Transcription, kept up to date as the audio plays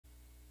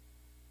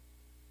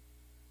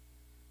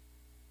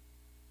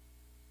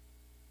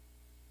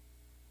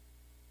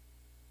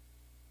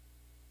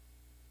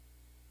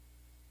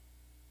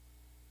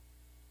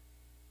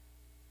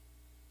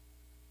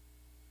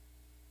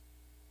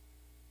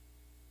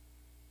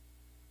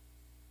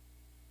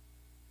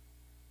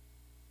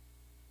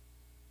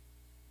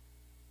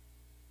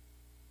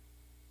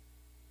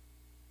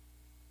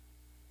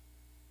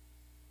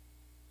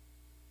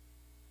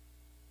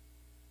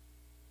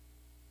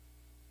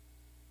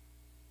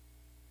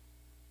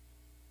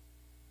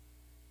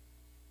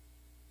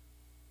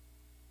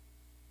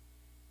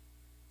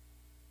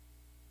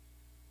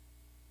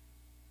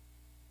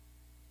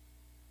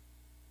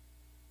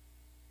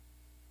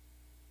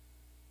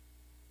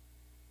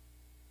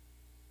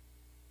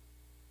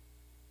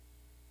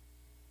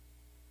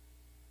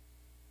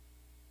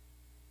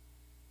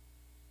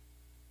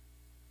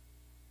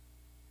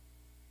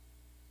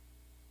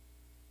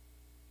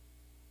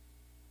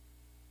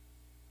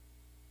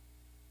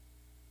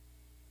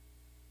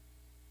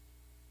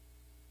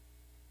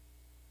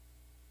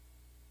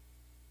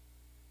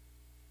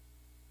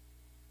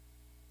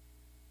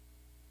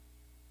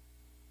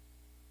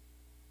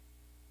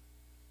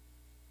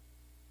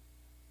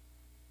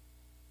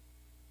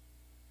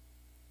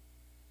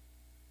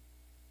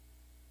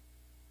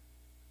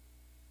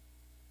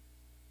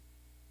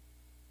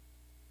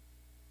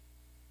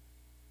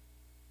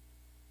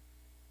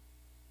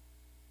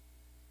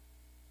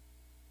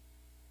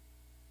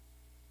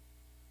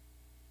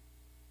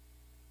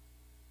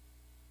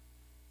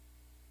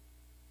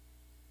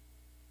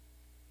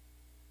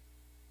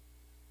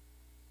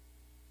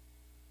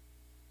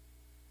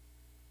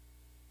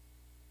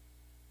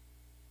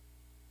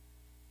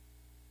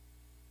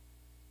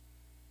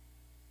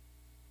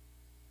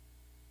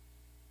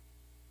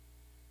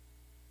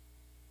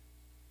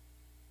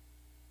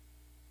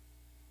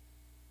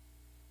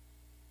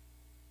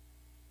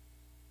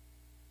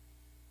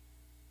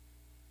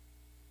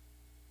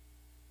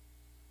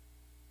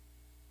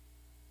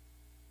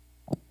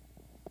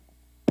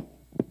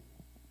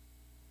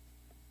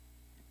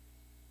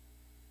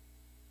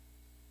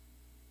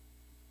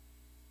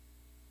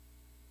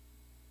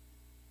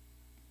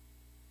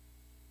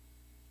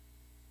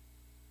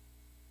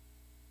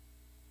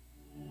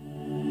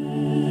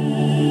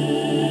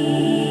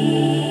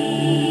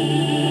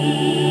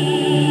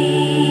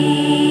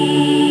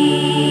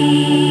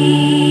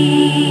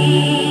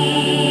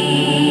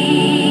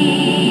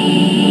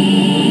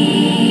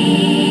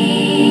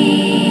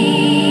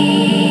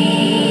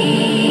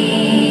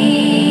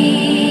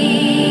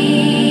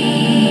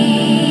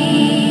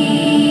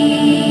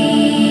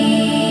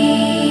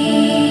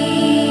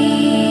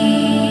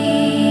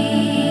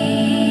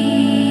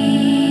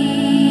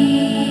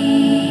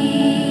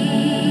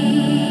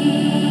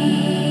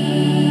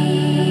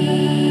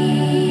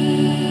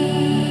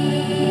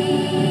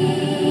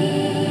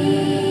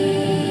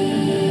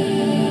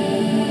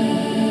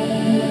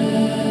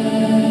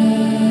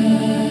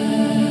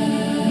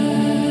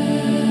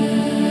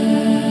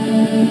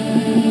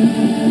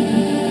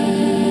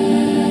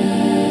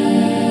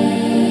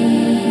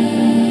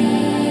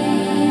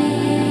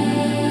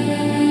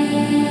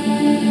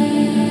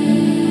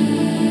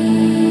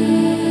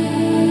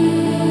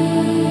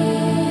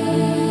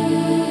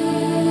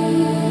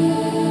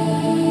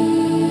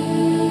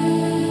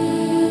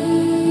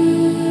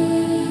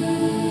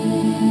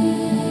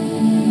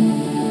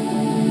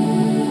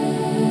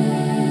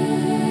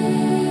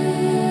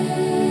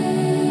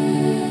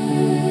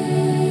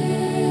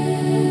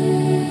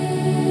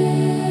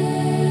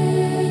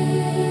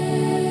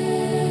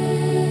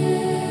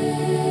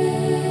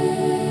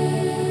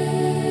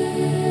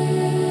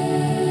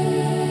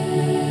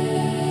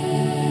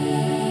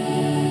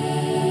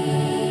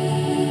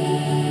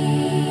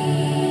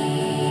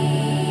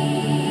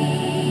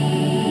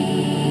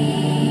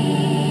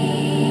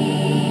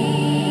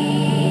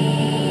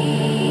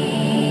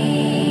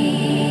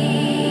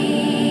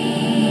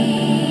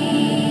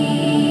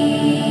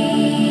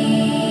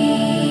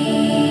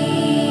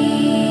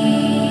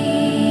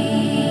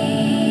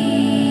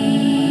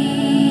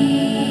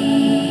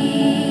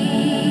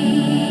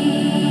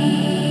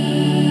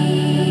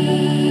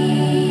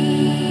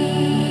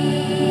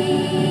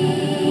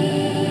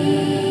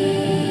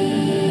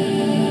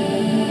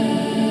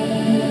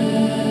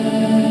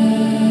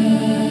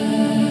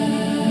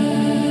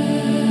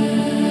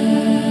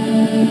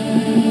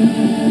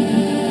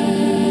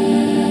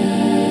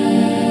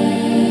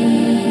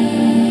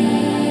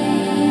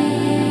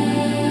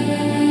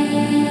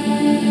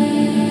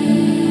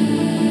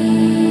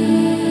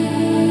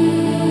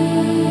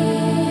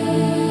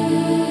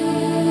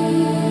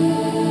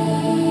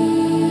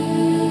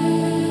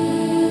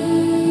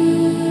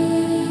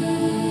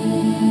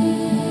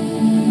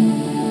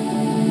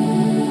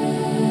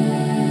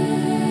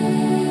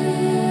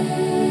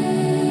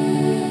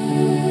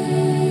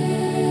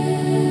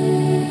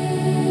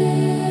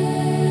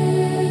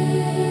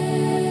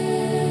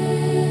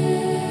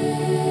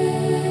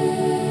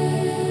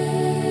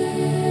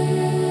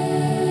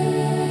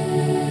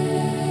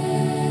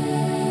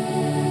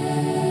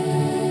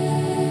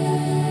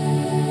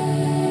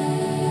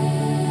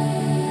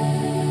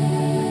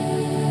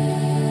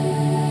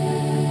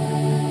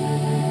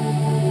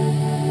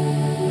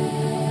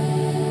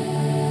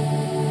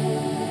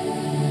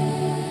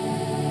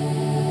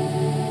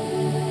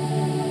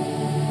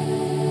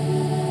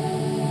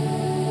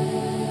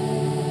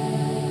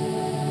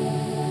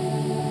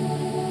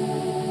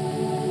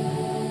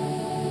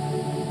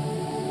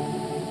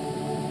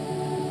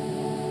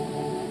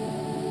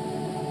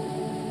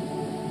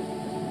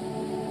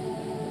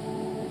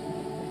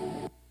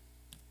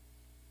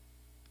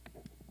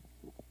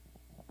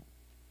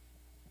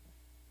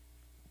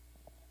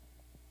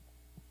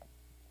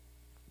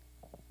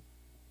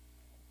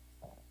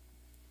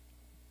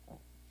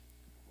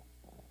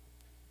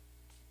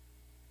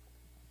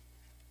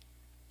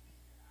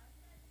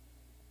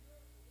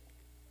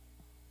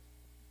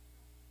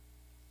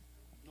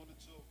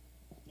all.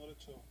 Not at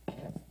all.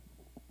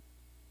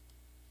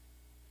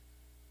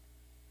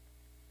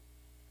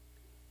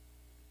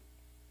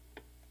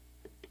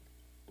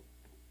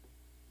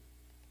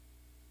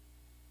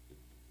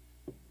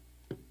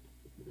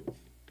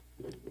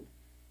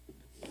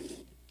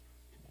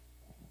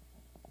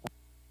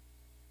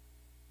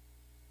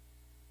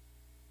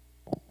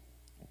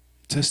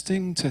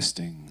 Testing,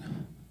 testing.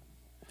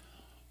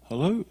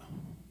 Hello?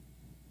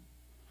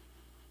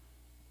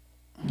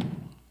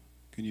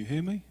 Can you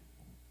hear me?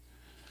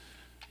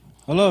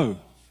 Hello,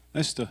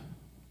 Esther.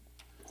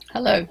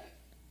 Hello. You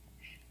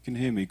can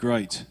hear me,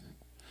 great.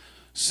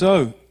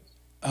 So,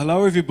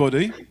 hello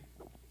everybody.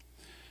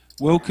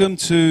 Welcome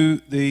to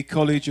the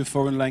College of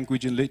Foreign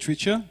Language and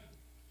Literature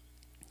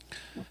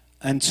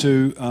and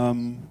to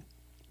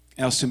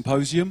our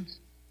symposium,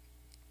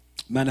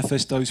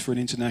 Manifestos for an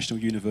International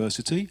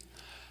University.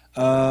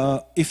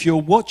 If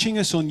you're watching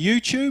us on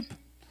YouTube,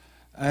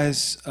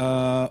 as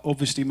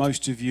obviously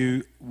most of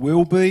you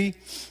will be,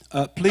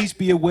 please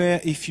be aware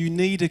if you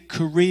need a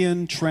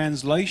Korean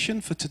translation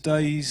for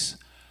today's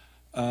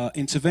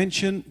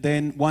intervention,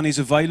 then one is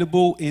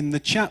available in the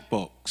chat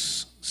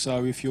box.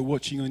 So if you're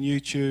watching on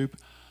YouTube,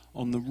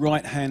 on the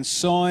right-hand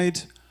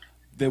side,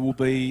 there will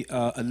be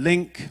a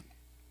link.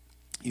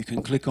 You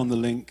can click on the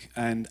link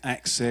and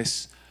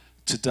access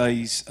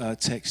today's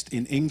text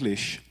in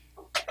English.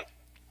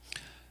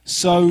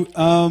 So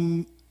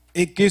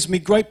it gives me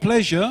great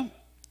pleasure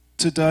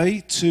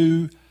today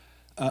to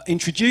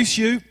introduce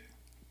you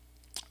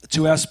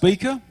to our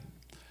speaker,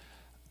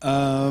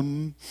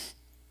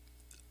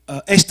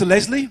 Esther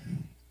Leslie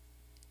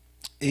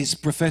is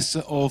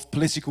Professor of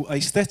Political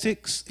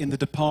Aesthetics in the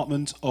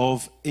Department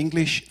of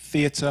English,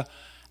 Theatre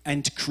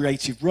and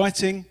Creative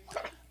Writing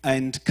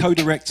and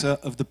co-director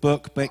of the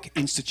Birkbeck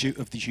Institute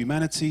of the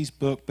Humanities,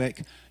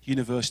 Birkbeck,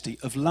 University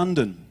of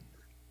London.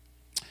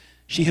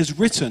 She has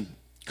written,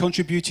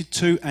 contributed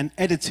to and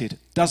edited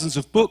dozens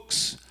of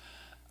books,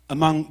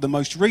 among the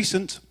most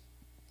recent,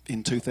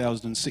 in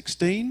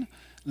 2016,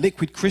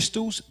 Liquid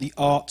Crystals, The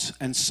Art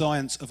and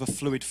Science of a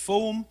Fluid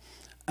Form,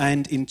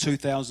 and in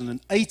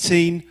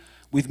 2018,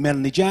 with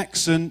Melanie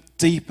Jackson,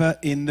 Deeper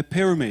in the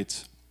Pyramid.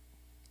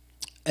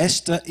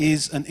 Esther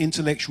is an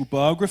intellectual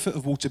biographer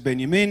of Walter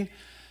Benjamin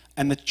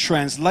and the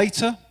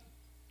translator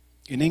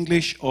in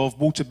English of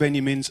Walter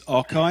Benjamin's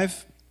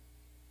archive.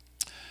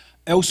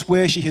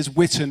 Elsewhere, she has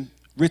written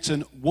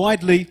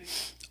widely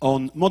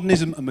on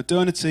modernism and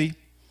modernity,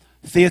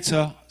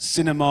 theatre,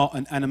 cinema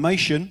and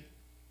animation.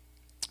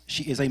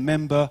 She is a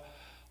member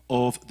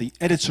of the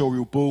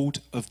editorial board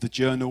of the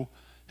journal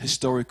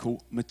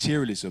Historical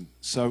Materialism.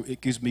 So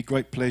it gives me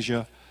great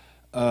pleasure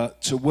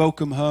to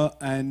welcome her,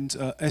 and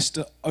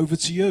Esther, over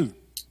to you.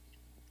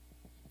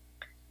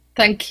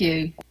 Thank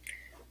you.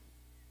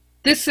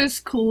 This is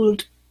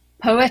called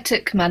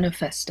Poetic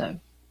Manifesto.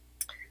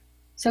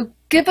 So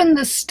given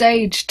the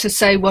stage to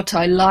say what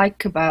I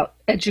like about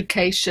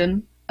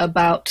education,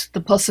 about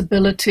the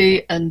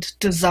possibility and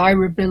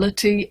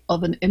desirability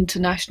of an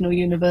international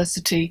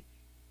university,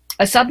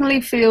 I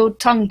suddenly feel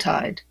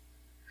tongue-tied,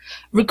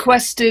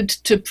 requested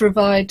to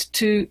provide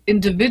to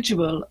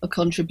individual a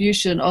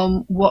contribution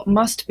on what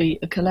must be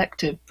a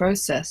collective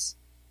process.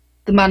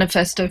 The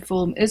manifesto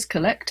form is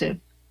collective,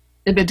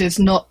 if it is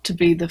not to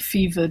be the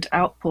fevered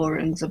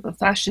outpourings of a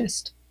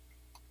fascist.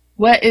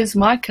 Where is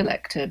my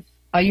collective?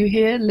 Are you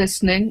here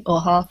listening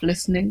or half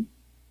listening?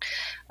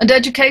 And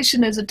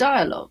education is a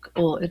dialogue,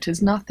 or it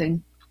is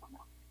nothing.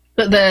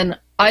 But then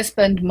I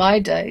spend my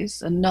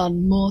days, and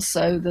none more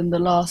so than the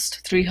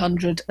last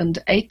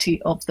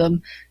 380 of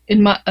them,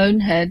 in my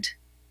own head,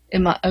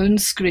 in my own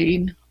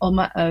screen, on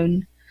my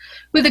own,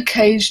 with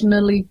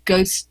occasionally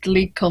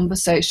ghostly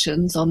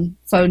conversations on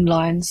phone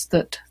lines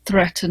that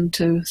threaten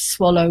to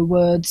swallow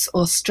words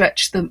or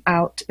stretch them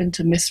out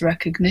into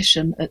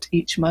misrecognition at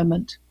each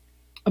moment.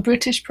 A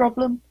British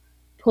problem?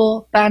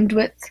 Poor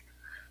bandwidth?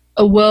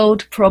 A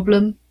world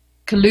problem?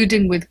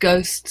 Colluding with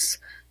ghosts,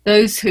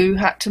 those who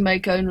had to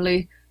make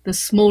only the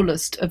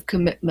smallest of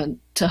commitment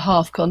to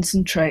half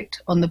concentrate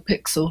on the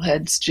pixel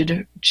heads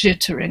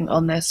jittering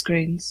on their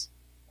screens.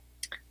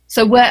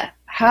 So where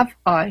have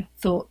I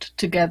thought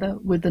together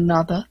with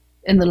another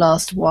in the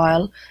last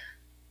while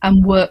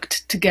and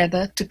worked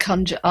together to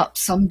conjure up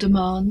some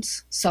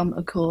demands, some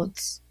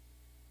accords?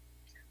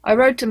 I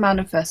wrote a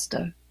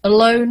manifesto,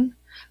 alone,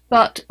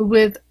 but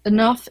with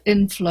enough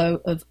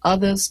inflow of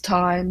others'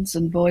 times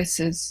and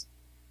voices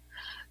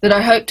that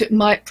I hoped it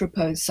might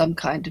propose some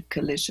kind of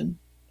collision,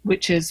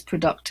 which is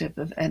productive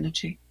of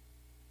energy.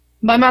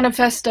 My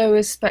manifesto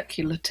is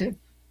speculative,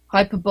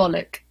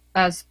 hyperbolic,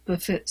 as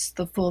befits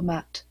the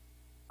format,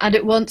 and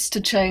it wants to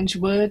change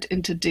word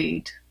into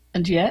deed,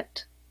 and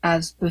yet,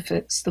 as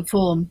befits the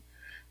form,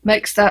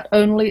 makes that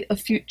only a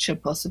future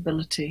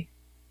possibility,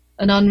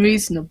 an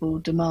unreasonable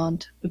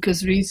demand,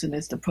 because reason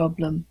is the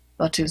problem,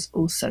 but is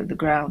also the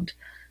ground.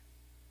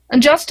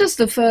 And just as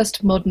the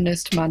first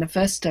modernist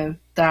manifesto,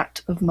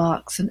 that of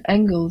Marx and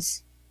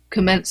Engels,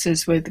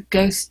 commences with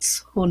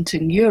ghosts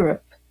haunting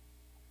Europe,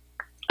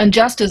 and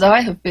just as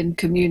I have been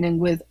communing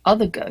with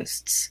other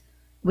ghosts,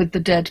 with the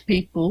dead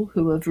people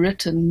who have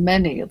written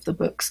many of the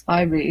books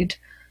I read,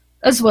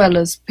 as well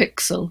as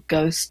pixel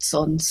ghosts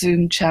on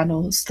Zoom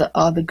channels that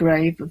are the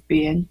grave of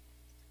being.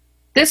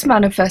 This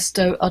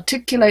manifesto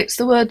articulates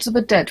the words of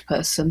a dead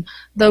person,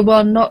 though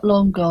one not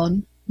long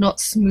gone, not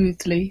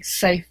smoothly,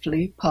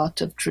 safely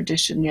part of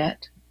tradition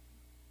yet.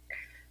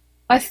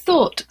 I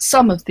thought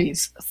some of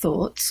these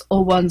thoughts,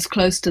 or ones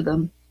close to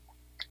them,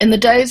 in the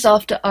days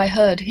after I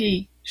heard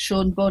he,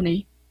 Sean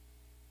Bonney,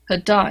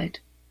 had died,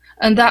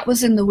 and that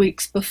was in the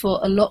weeks before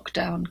a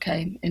lockdown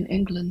came in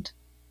England.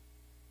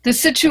 The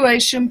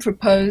situation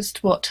proposed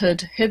what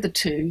had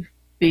hitherto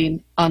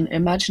been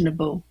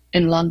unimaginable,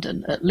 in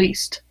London at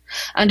least,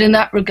 and in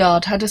that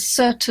regard had a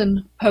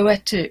certain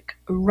poetic,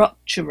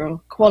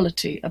 ruptural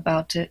quality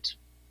about it.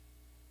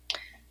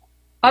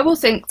 I will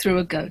think through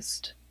a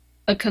ghost,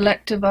 a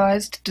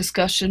collectivized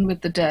discussion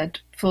with the dead,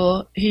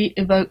 for he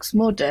evokes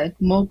more dead,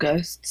 more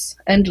ghosts,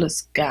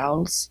 endless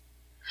gowls,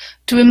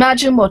 to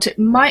imagine what it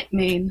might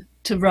mean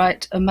to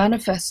write a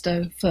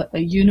manifesto for a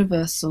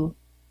universal,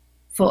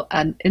 for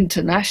an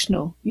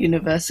international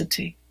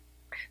university.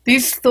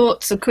 These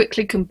thoughts are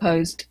quickly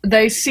composed.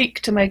 They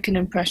seek to make an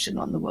impression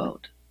on the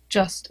world,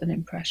 just an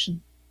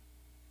impression.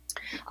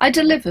 I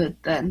delivered,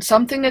 then,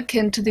 something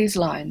akin to these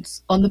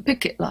lines on the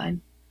picket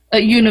line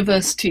at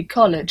University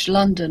College,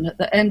 London, at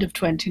the end of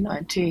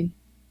 2019.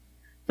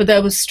 For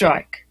there was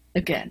strike,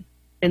 again,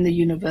 in the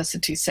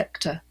university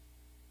sector.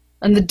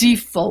 And the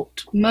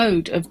default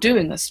mode of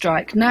doing a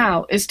strike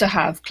now is to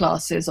have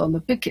classes on the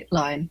picket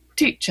line,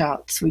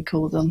 teach-outs we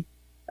call them.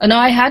 And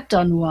I had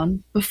done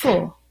one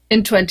before,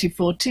 in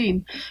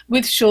 2014,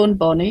 with Sean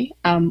Bonney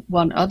and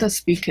one other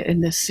speaker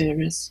in this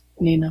series,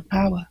 Nina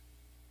Power.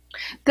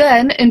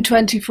 Then, in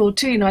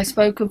 2014, I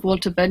spoke of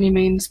Walter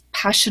Benjamin's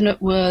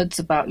passionate words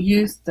about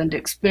youth and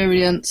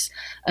experience,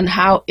 and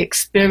how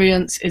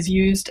experience is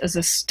used as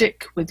a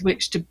stick with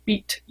which to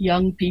beat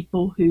young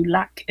people who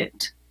lack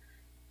it.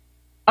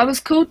 I was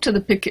called to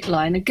the picket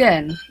line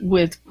again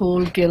with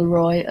Paul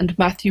Gilroy and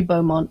Matthew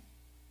Beaumont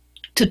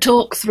to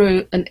talk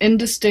through an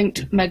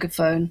indistinct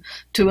megaphone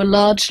to a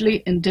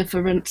largely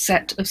indifferent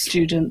set of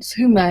students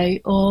who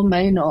may or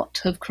may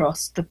not have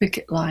crossed the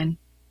picket line.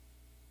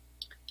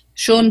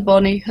 Sean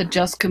Bonney had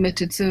just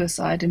committed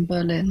suicide in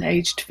Berlin,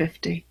 aged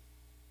 50.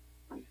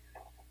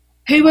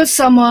 He was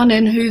someone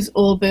in whose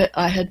orbit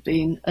I had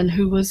been and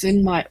who was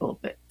in my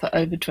orbit for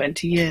over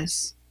 20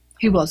 years.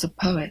 He was a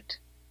poet.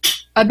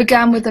 I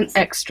began with an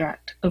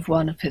extract of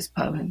one of his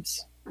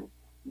poems.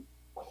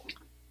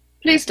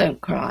 Please don't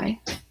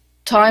cry.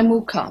 Time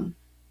will come.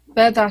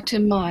 Bear that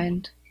in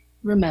mind.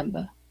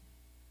 Remember.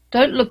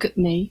 Don't look at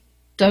me.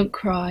 Don't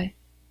cry.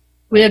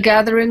 We are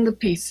gathering the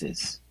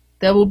pieces.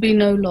 There will be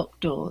no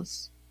locked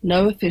doors,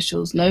 no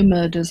officials, no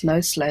murders,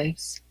 no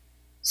slaves.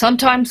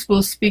 Sometimes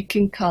we'll speak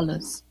in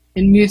colours,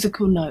 in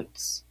musical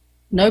notes.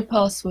 No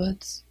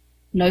passwords,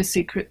 no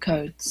secret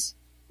codes.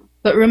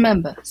 But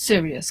remember,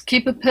 serious,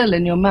 keep a pill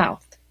in your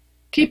mouth.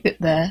 Keep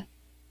it there,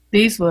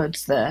 these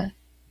words there.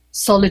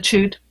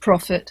 Solitude,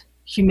 profit,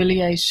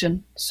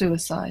 humiliation,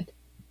 suicide.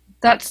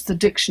 That's the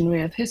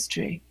dictionary of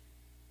history.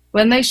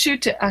 When they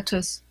shoot it at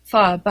us,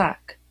 fire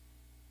back.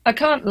 I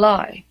can't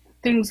lie,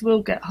 things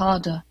will get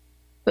harder.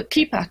 But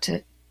keep at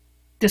it,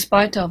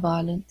 despite our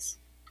violence,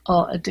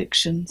 our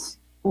addictions,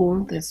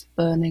 all this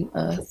burning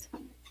earth.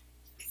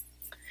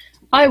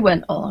 I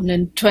went on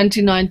in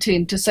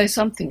 2019 to say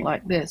something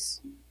like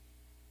this.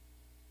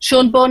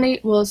 Sean Bonney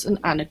was an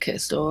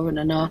anarchist or an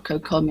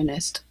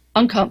anarcho-communist,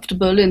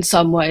 uncomfortable in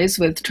some ways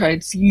with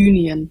trades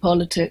union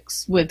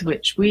politics with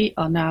which we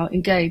are now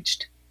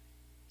engaged.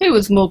 He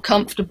was more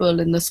comfortable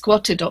in the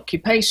squatted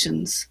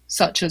occupations,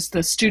 such as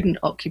the student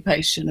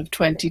occupation of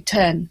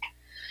 2010,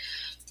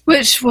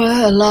 which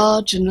were a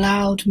large and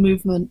loud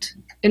movement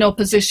in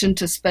opposition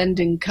to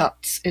spending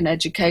cuts in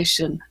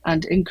education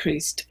and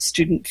increased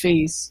student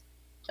fees,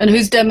 and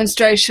whose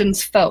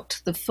demonstrations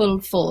felt the full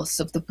force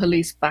of the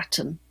police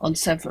baton on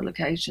several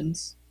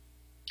occasions.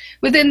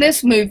 Within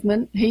this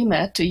movement, he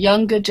met a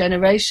younger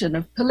generation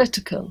of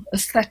political,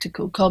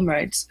 aesthetical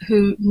comrades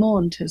who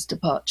mourned his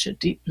departure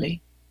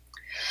deeply.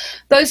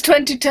 Those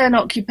 2010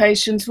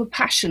 occupations were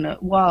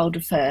passionate, wild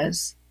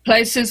affairs,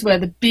 places where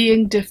the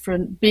being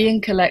different,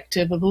 being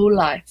collective of all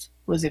life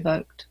was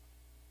evoked.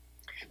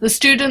 The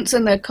students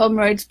and their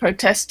comrades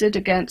protested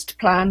against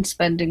planned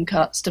spending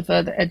cuts to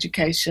further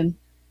education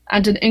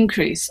and an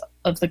increase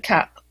of the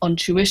cap on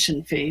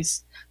tuition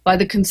fees by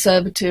the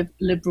Conservative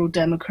Liberal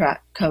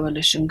Democrat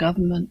coalition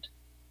government.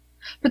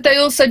 But they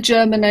also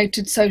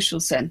germinated social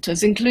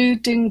centres,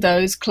 including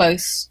those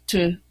close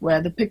to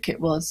where the picket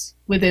was,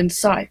 within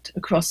sight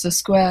across the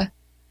square,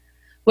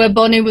 where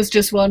Bonney was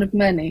just one of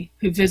many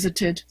who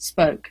visited,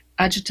 spoke,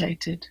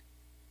 agitated.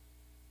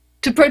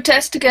 To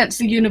protest against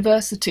the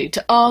university,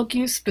 to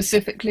argue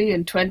specifically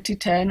in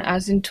 2010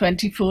 as in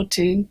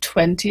 2014,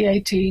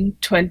 2018,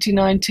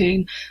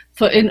 2019,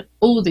 for in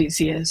all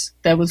these years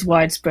there was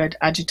widespread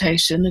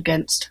agitation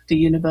against the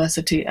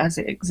university as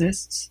it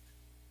exists,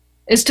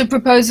 is to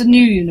propose a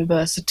new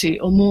university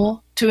or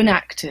more, to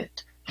enact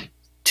it,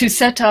 to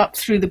set up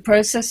through the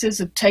processes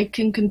of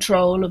taking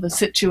control of a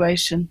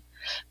situation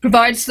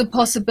provides the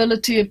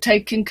possibility of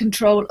taking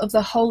control of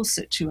the whole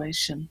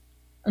situation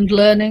and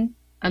learning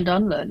and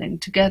unlearning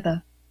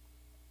together,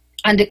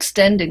 and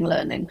extending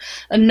learning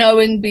and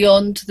knowing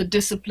beyond the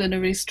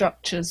disciplinary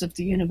structures of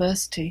the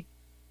university.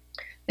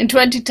 In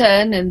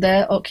 2010, in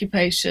their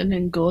occupation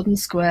in Gordon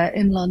Square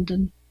in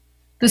London,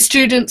 the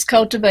students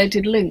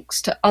cultivated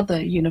links to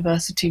other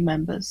university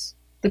members,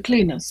 the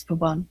cleaners for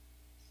one.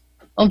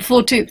 On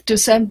 14th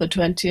December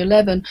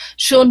 2011,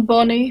 Sean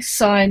Bonney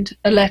signed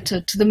a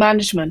letter to the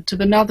management of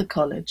another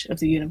college of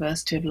the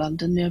University of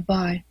London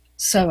nearby,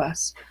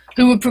 SOAS,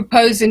 who were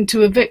proposing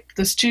to evict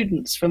the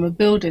students from a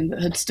building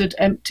that had stood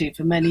empty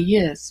for many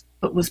years,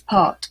 but was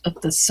part of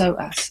the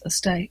SOAS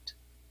estate.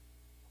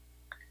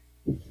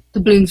 The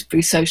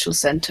Bloomsbury Social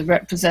Centre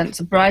represents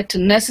a bright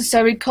and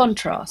necessary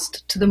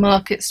contrast to the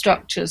market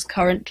structures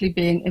currently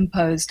being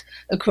imposed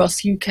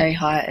across UK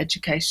higher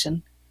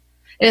education.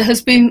 It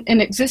has been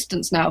in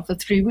existence now for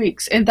 3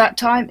 weeks. In that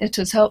time, it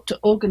has helped to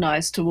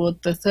organise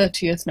toward the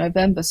 30th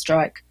November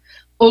strike,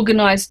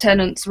 organised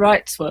tenants'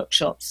 rights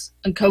workshops,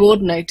 and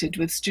coordinated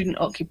with student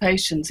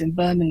occupations in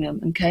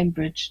Birmingham and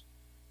Cambridge.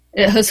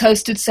 It has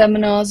hosted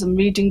seminars and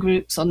reading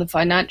groups on the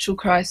financial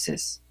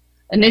crisis,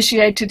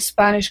 initiated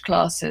Spanish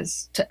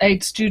classes to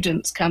aid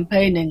students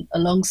campaigning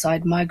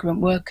alongside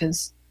migrant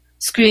workers,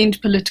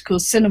 screened political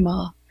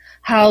cinema,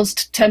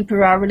 housed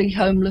temporarily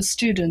homeless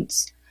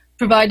students,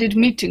 provided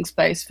meeting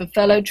space for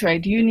fellow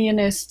trade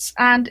unionists,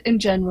 and, in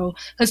general,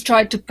 has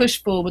tried to push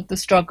forward the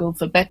struggle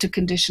for better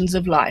conditions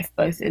of life,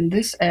 both in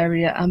this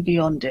area and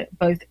beyond it,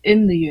 both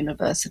in the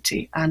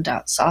university and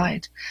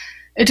outside.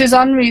 It is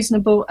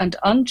unreasonable and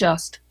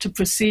unjust to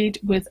proceed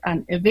with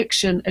an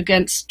eviction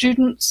against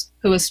students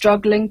who are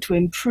struggling to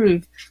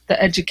improve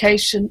their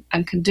education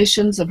and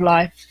conditions of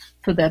life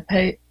for their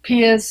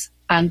peers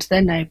and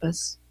their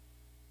neighbours.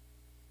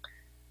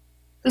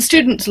 The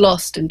students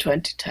lost in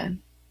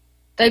 2010.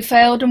 They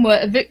failed and were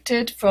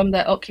evicted from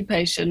their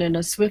occupation in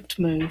a swift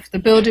move. The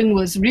building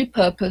was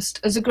repurposed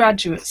as a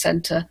graduate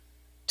centre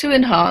to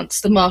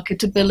enhance the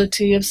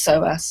marketability of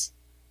SOAS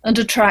and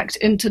attract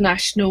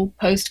international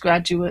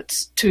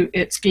postgraduates to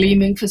its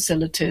gleaming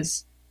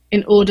facilities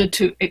in order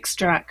to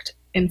extract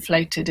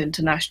inflated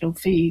international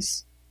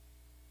fees.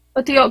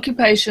 But the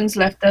occupations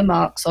left their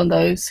marks on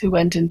those who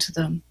went into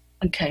them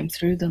and came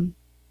through them.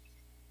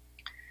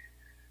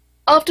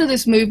 After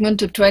this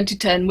movement of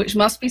 2010, which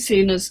must be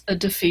seen as a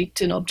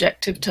defeat in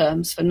objective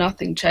terms, for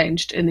nothing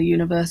changed in the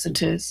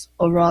universities,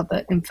 or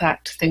rather, in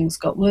fact, things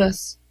got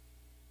worse,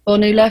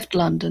 Bonney left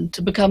London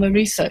to become a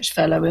research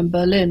fellow in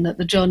Berlin at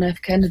the John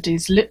F.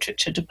 Kennedy's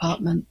Literature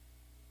Department.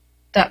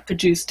 That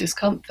produced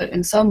discomfort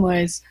in some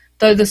ways,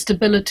 though the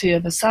stability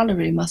of a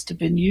salary must have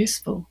been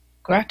useful,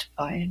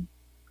 gratifying.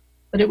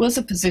 But it was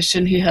a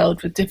position he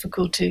held with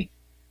difficulty,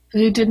 for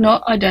he did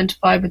not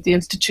identify with the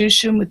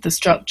institution, with the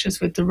structures,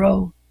 with the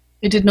role.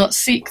 He did not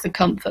seek the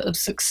comfort of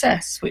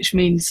success, which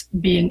means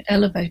being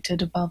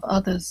elevated above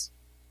others.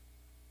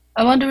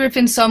 I wonder if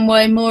in some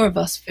way more of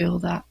us feel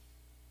that.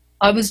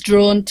 I was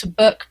drawn to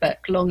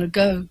Birkbeck long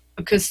ago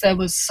because there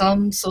was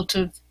some sort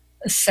of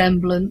a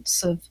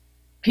semblance of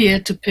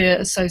peer-to-peer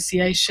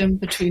association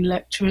between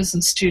lecturers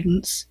and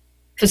students,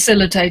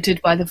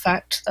 facilitated by the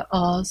fact that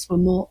ours were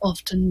more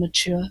often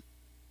mature.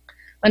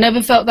 I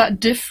never felt that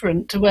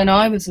different to when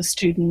I was a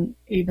student,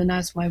 even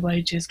as my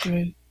wages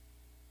grew.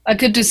 I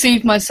could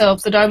deceive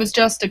myself that I was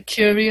just a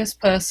curious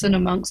person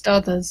amongst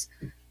others.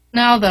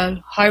 Now, though,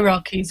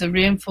 hierarchies are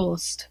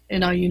reinforced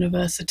in our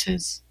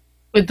universities,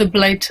 with the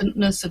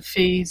blatantness of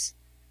fees,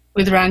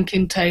 with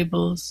ranking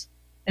tables,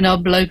 in our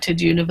bloated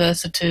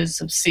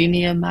universities of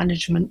senior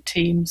management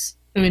teams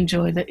who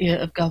enjoy the ear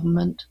of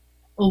government,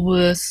 or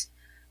worse,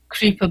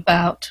 creep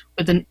about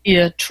with an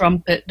ear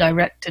trumpet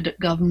directed at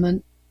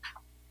government,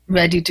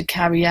 ready to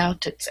carry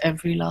out its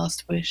every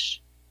last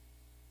wish.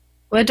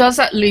 Where does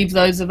that leave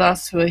those of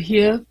us who are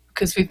here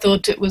because we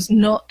thought it was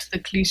not the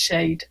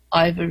cliched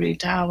ivory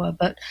tower,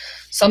 but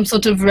some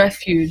sort of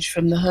refuge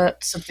from the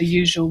hurts of the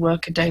usual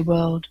workaday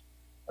world,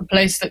 a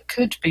place that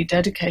could be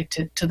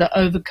dedicated to the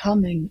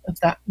overcoming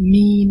of that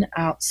mean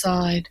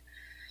outside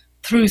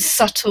through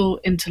subtle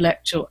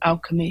intellectual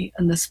alchemy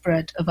and the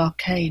spread of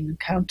arcane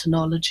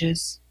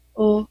counter-knowledges,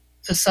 or,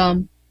 for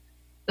some,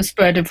 the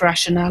spread of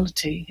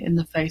rationality in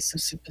the face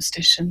of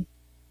superstition.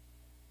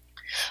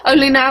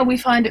 Only now we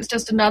find it's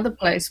just another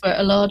place where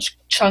a large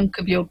chunk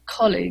of your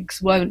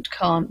colleagues won't,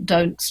 can't,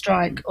 don't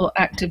strike or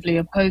actively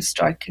oppose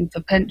striking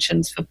for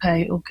pensions, for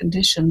pay or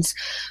conditions,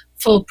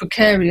 for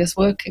precarious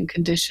working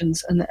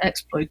conditions and the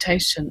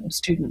exploitation of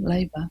student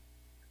labour.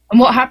 And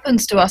what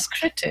happens to us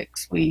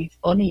critics, we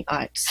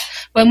Bonnieites,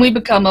 when we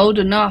become old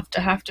enough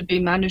to have to be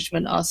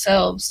management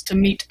ourselves, to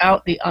mete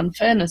out the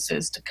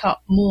unfairnesses, to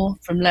cut more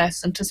from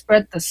less and to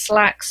spread the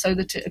slack so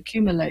that it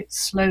accumulates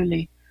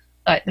slowly,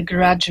 like the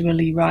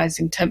gradually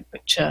rising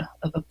temperature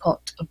of a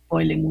pot of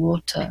boiling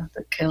water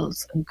that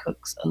kills and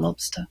cooks a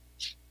lobster?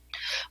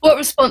 What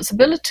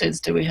responsibilities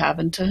do we have,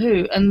 and to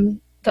who?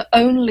 And the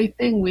only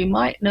thing we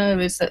might know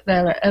is that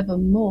there are ever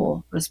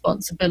more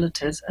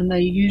responsibilities, and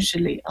they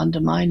usually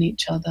undermine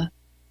each other.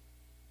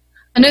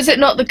 And is it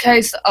not the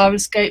case that our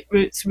escape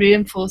routes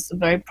reinforce the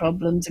very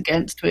problems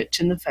against which,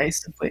 in the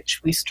face of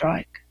which, we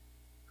strike?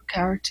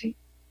 Precarity?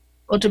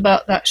 What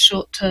about that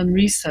short-term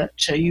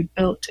researcher you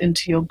built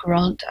into your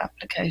grant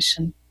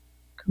application?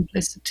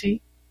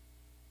 Complicity?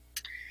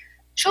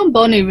 Sean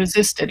Bonney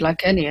resisted,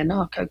 like any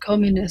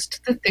anarcho-communist,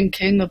 the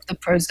thinking of the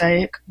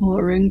prosaic,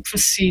 boring,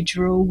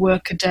 procedural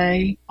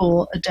work-a-day,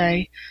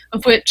 bore-a-day,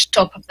 of which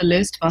top of the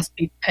list must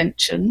be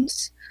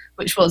pensions,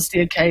 which was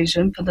the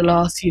occasion for the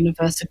last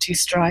university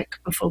strike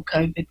before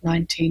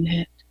COVID-19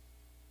 hit.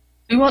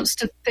 Who wants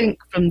to think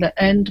from the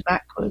end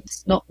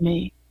backwards? Not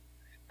me.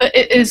 But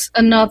it is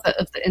another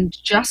of the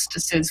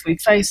injustices we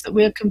face that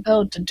we are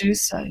compelled to do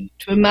so,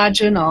 to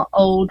imagine our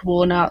old,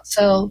 worn-out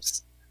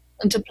selves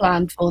and to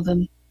plan for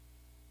them.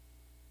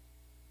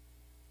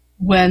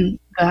 When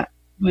that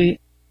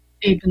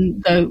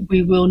even though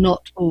we will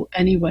not all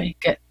anyway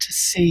get to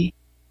see,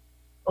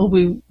 or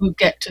we will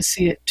get to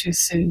see it too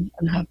soon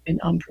and have been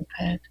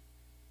unprepared.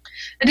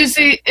 It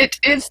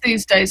is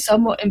these days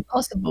somewhat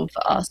impossible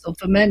for us, or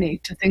for many,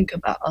 to think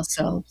about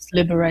ourselves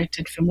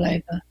liberated from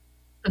labour,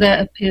 for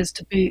there appears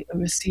to be a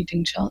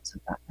receding chance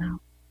of that now.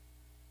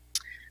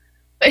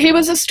 But he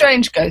was a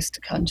strange ghost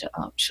to conjure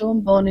up. Sean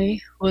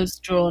Bonney was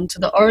drawn to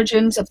the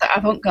origins of the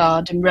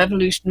avant-garde in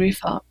revolutionary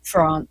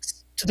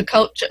France, to the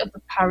culture of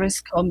the Paris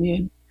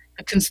Commune,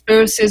 the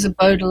conspiracies of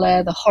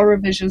Baudelaire, the horror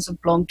visions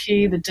of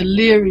Blanqui, the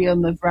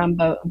delirium of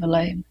Rimbaud and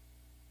Verlaine.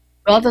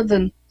 Rather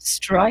than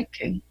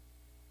striking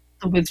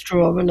the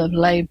withdrawal of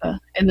labour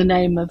in the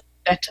name of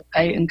better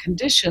pay and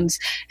conditions,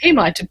 he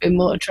might have been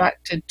more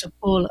attracted to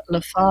Paul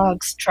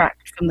Lafargue's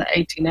tract from the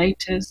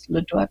 1880s,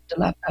 Le droit de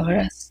la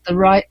paresse, the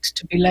right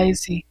to be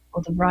lazy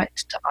or the right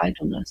to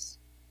idleness.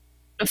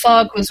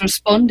 Lafargue was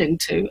responding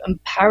to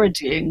and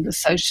parodying the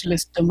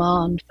socialist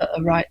demand for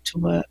a right to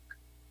work,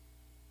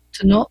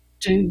 to not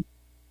do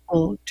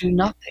or do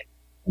nothing,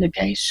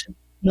 negation,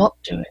 not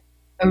do it,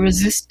 a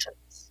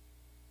resistance.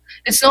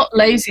 It's not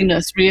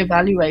laziness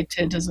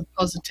re-evaluated as a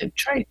positive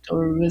trait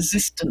or a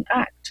resistant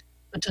act,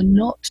 but a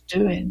not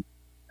doing,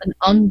 an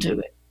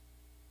undoing,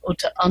 or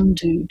to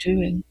undo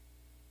doing.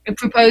 It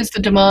proposed the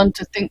demand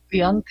to think the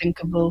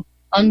unthinkable,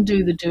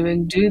 undo the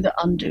doing, do the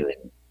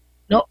undoing,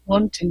 not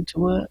wanting to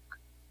work,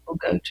 or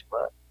go to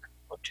work,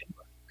 or do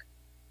work.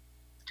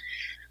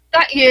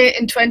 That year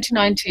in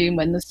 2019,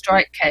 when the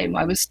strike came,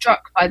 I was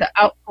struck by the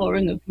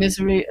outpouring of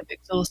misery, of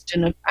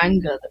exhaustion, of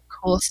anger that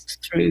coursed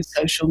through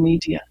social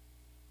media.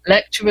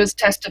 Lecturers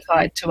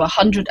testified to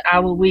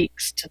 100-hour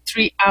weeks, to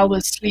 3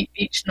 hours sleep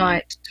each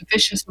night, to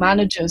vicious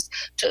managers,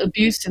 to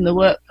abuse in the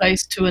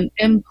workplace, to an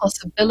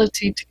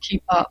impossibility to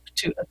keep up,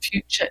 to a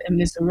future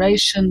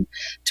immiseration,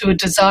 to a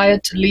desire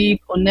to leave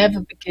or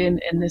never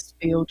begin in this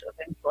field of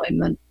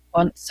employment,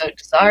 once so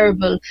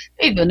desirable,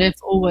 even if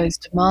always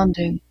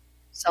demanding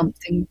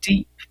something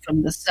deep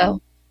from the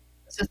self,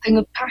 as a thing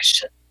of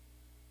passion,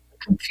 a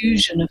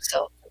confusion of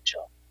self and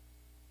job.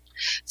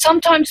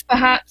 Sometimes,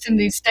 perhaps, in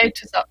these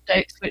status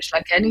updates, which,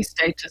 like any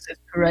status, is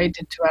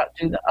paraded to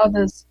outdo the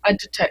others, I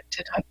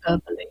detected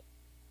hyperbole.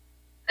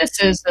 This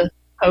is a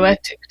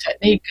poetic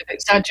technique of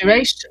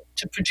exaggeration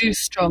to produce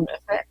strong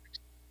effect.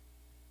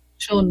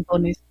 Sean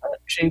Bonney's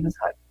poetry was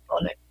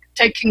hyperbolic,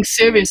 taking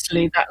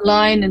seriously that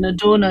line in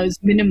Adorno's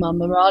Minima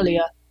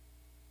Moralia: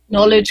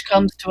 knowledge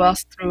comes to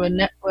us through a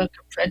network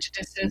of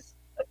prejudices,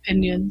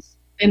 opinions,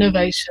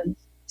 innovations,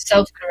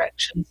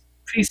 self-corrections,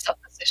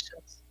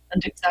 presuppositions,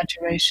 and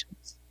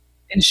exaggerations.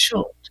 In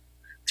short,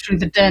 through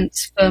the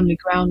dense, firmly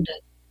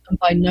grounded, and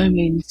by no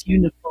means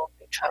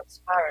uniformly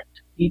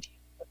transparent medium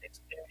of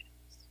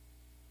experience.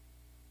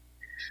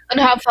 And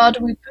how far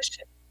do we push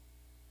it?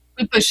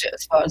 We push it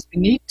as far as we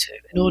need to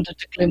in order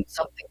to glimpse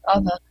something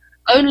other.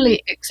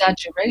 Only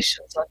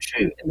exaggerations are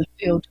true in the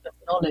field of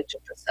knowledge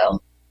of the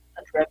self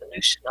and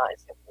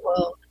revolutionizing the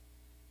world.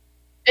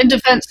 In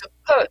defense of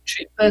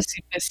poetry,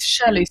 Percy Bysshe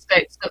Shelley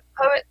states that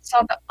poets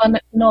are the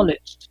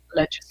unacknowledged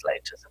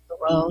legislators of the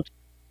world.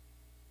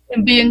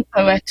 In being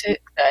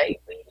poetic,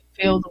 we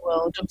feel the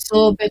world,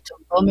 absorb it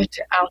and vomit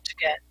it out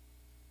again.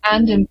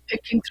 And in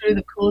picking through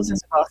the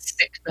causes of our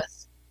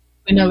sickness,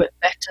 we know it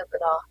better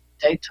than our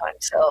daytime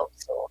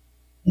selves or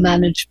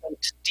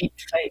management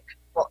deep-fake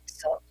what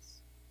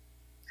selves.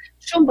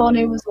 Sean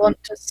Bonney was wont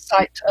to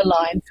cite a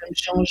line from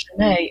Jean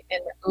Genet in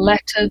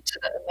Letter to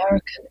the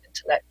American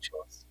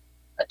Intellectuals,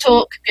 a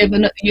talk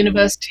given at the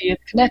University of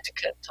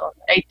Connecticut on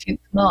 18th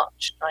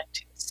March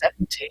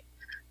 1970,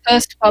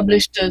 first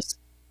published as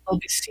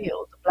Bobby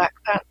Seale, The Black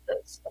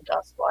Panthers and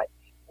Us White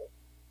People,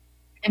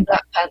 in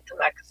Black Panther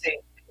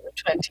magazine on the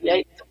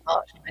 28th of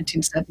March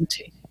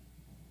 1970.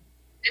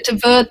 It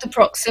averred the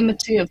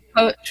proximity of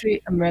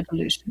poetry and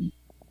revolution.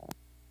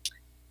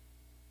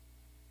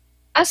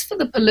 As for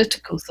the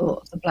political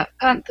thought of the Black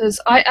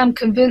Panthers, I am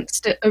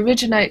convinced it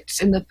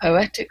originates in the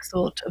poetic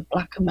thought of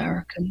Black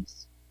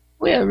Americans.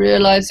 We are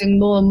realizing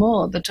more and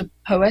more that a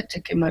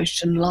poetic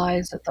emotion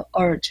lies at the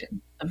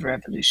origin of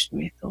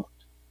revolutionary thought.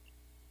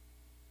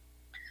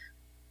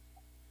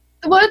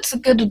 The words are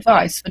good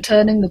advice for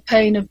turning the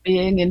pain of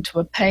being into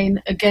a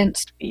pain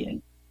against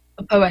being,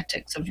 the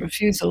poetics of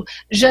refusal.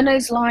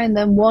 Genet's line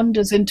then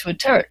wanders into a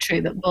territory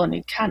that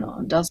Bonny cannot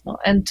and does not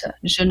enter.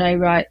 Genet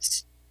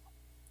writes,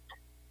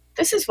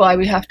 "This is why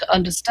we have to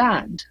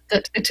understand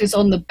that it is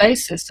on the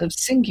basis of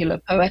singular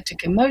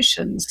poetic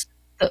emotions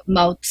that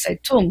Mao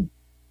Zedong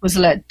was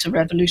led to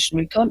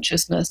revolutionary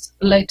consciousness,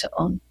 later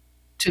on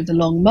to the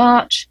Long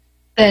March,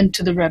 then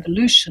to the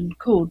revolution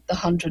called the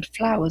 100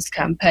 Flowers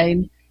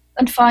Campaign,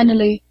 and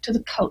finally to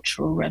the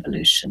Cultural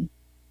Revolution.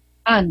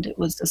 And it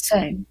was the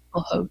same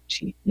for Ho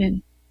Chi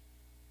Minh.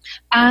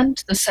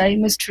 And the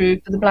same is true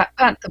for the Black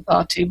Panther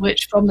Party,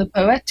 which from the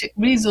poetic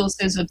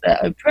resources of their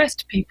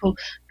oppressed people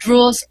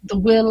draws the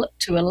will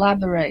to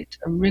elaborate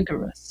a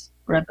rigorous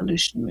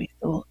revolutionary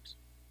thought."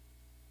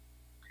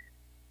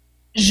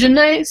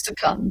 Genet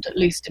succumbed, at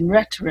least in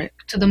rhetoric,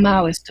 to the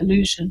Maoist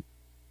illusion,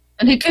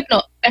 and he could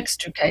not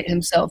extricate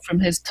himself from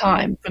his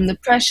time, from the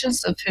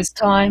pressures of his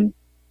time,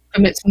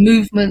 from its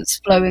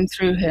movements flowing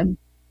through him,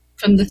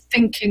 from the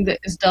thinking that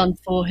is done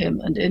for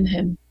him and in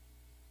him.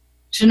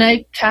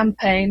 Genet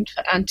campaigned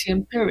for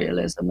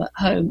anti-imperialism at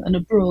home and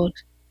abroad.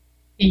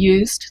 He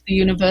used the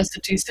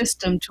university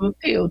system to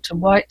appeal to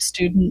white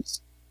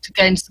students to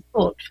gain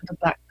support for the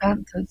Black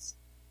Panthers.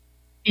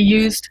 He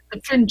used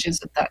the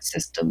fringes of that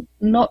system,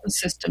 not the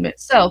system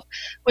itself,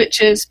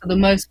 which is, for the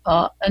most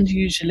part, and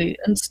usually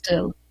and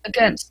still,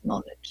 against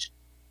knowledge,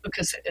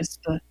 because it is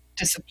for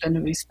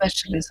disciplinary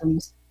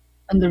specialisms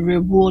and the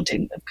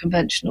rewarding of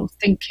conventional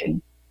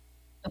thinking,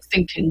 of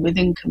thinking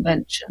within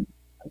convention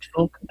and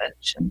for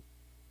convention.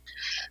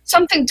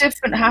 Something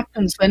different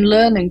happens when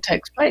learning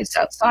takes place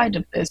outside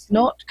of this,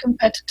 not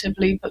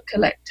competitively but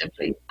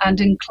collectively, and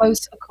in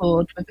close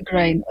accord with the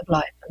grain of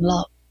life and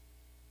love.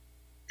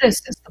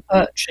 This is the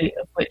poetry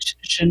of which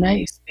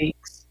Genet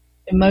speaks,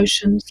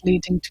 emotions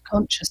leading to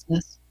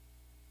consciousness.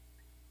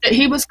 That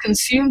he was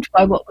consumed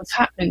by what was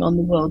happening on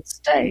the world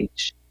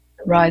stage,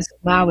 the rise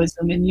of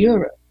Maoism in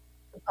Europe,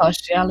 the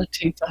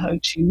partiality for Ho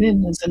Chi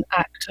Minh as an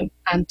act of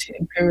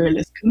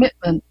anti-imperialist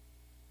commitment,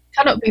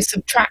 cannot be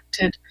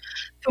subtracted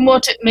from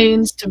what it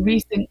means to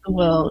rethink the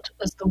world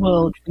as the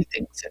world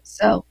rethinks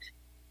itself,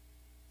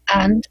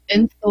 and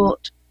in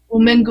thought will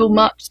mingle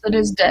much that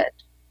is dead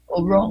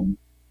or wrong.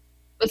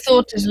 But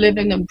thought is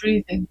living and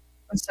breathing,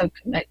 and so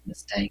can make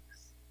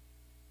mistakes.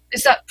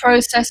 Is that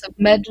process of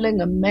meddling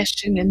and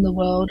meshing in the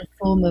world a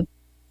form of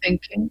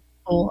thinking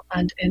for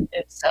and in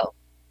itself?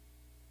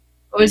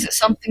 Or is it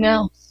something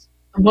else,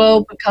 the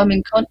world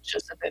becoming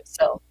conscious of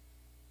itself,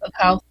 of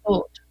how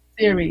thought,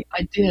 theory,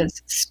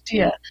 ideas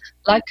steer,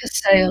 like a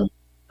sail,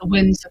 the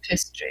winds of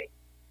history,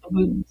 the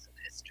wounds of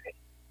history?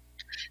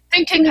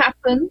 Thinking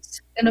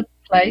happens in a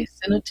place,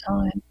 in a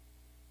time.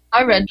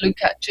 I read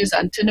Lukács's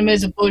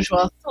Antinomies of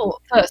Bourgeois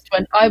Thought first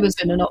when I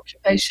was in an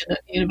occupation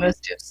at the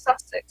University of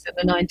Sussex in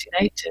the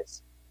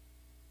 1980s.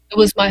 It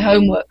was my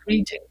homework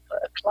reading for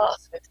a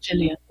class with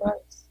Gillian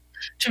Rose.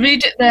 To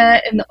read it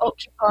there in the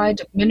occupied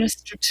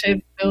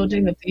administrative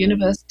building of the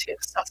University of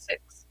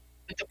Sussex,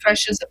 with the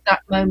pressures of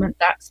that moment,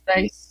 that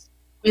space,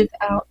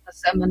 without the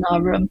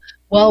seminar room,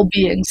 while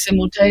being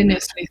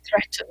simultaneously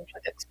threatened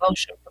with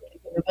expulsion from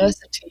the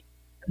university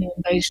and the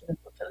invasion of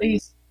the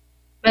police,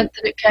 meant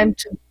that it came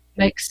to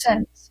make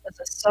sense as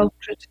a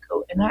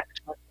self-critical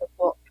enactment of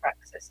what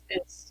praxis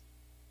is.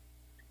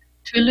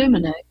 To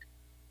illuminate,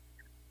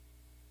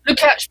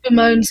 Lukács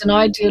bemoans an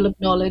ideal of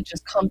knowledge as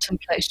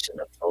contemplation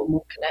of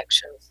formal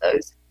connections,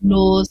 those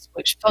laws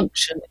which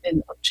function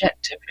in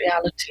objective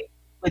reality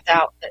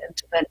without the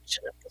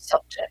intervention of the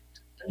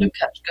subject. And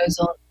Lukács goes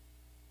on,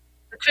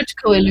 the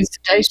critical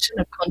elucidation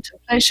of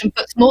contemplation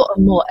puts more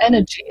and more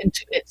energy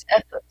into its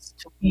efforts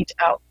to weed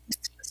out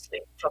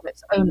listlessly from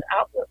its own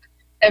outlook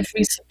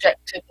every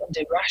subjective and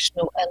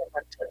irrational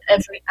element and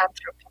every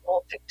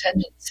anthropomorphic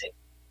tendency.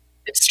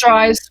 It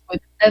strives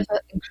with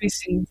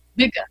ever-increasing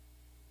vigour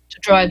to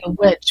drive a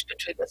wedge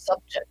between the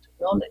subject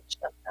of knowledge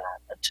and man,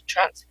 and to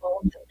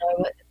transform the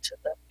knower into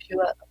the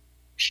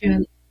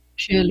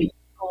purely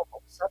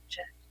formal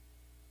subject.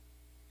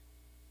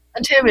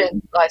 And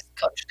herein lies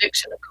the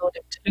contradiction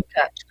according to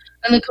Lukács,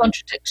 and the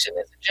contradiction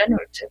is a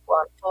generative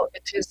one, for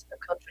it is a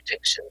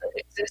contradiction that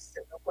exists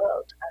in the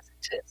world as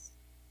it is.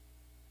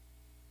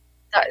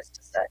 That is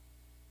to say,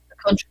 the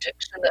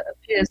contradiction that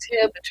appears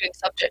here between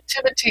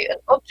subjectivity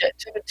and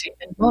objectivity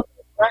in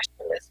modern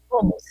rationalist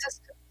formal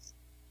systems,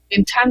 the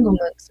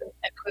entanglements and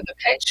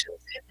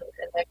equivocations hidden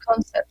in their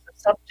concepts of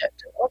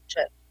subject and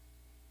object,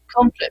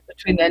 conflict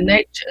between their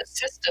nature as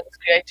systems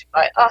created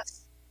by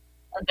us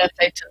and their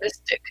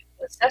fatalistic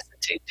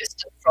necessity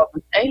distant from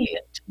and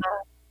alien to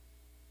man,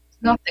 is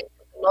nothing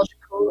but the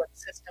logical and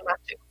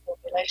systematic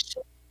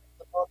formulation of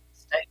the modern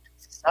state of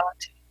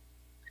society.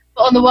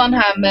 But on the one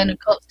hand, men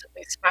are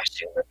constantly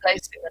smashing,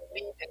 replacing and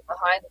leaving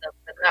behind them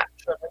the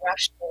natural,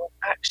 irrational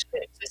and actually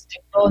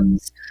existing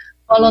bonds,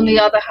 while on the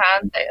other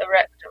hand they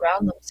erect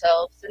around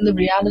themselves in the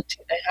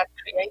reality they have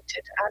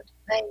created and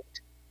made,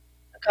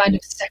 a kind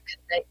of second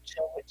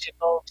nature which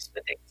evolves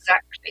with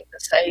exactly the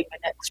same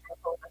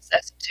inexorable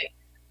necessity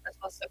as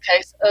was the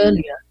case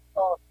earlier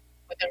on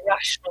the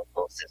rational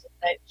forces of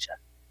nature,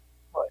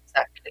 more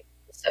exactly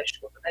the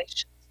social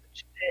relations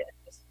which appear in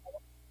this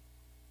form.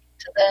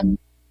 To them,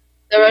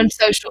 their own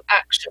social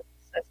action,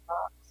 says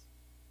Marx,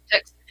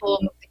 takes the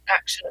form of the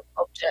action of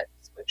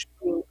objects which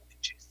rule the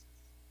producers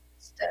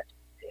instead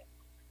of being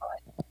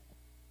modified.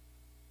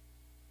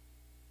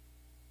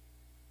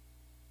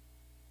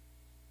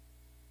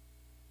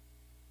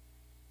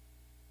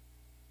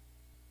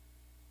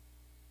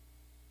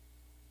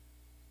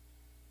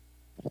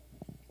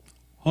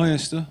 Hi,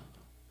 Esther.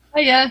 Oh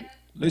yeah.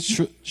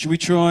 Should we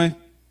try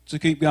to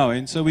keep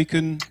going so we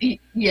can?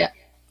 Yeah.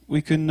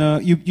 We can.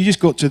 You just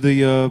got to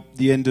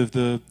the end of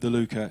the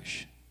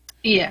Lukács.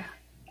 Yeah.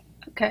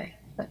 Okay.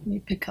 Let me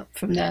pick up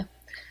from there.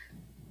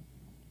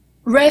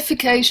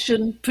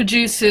 Reification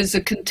produces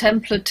a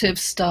contemplative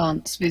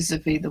stance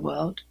vis-à-vis the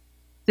world.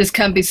 This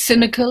can be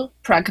cynical,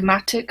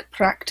 pragmatic,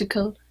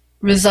 practical,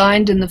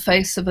 resigned in the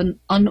face of an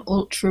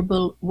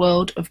unalterable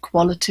world of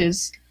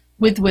qualities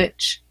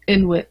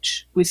in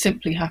which we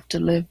simply have to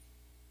live.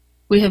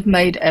 We have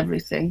made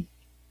everything.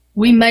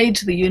 We made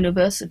the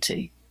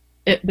university.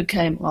 It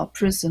became our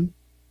prison.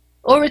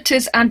 Or it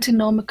is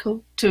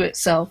antinomical to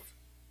itself.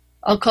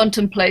 Our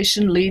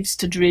contemplation leads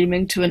to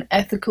dreaming, to an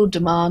ethical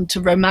demand,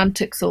 to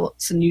romantic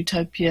thoughts and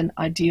utopian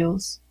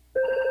ideals.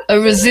 A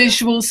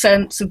residual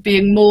sense of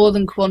being more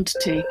than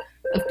quantity,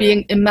 of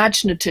being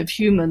imaginative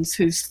humans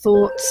whose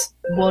thoughts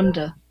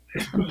wander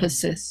and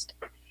persist.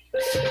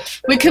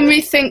 We can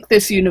rethink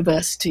this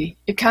university.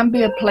 It can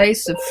be a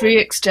place of free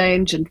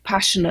exchange and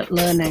passionate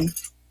learning,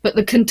 but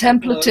the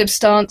contemplative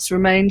stance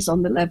remains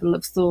on the level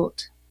of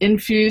thought,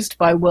 infused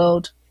by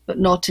world, but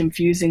not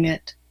infusing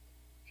it.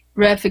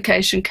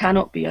 Reification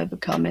cannot be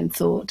overcome in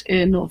thought,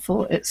 in or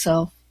for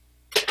itself,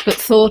 but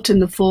thought in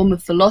the form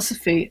of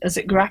philosophy, as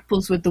it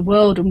grapples with the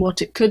world and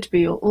what it could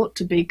be or ought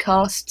to be,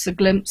 casts a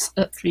glimpse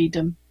at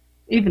freedom,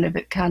 even if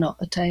it cannot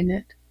attain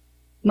it.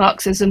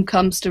 Marxism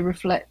comes to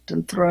reflect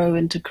and throw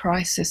into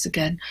crisis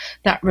again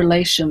that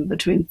relation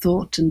between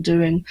thought and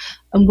doing,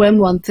 and when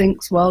one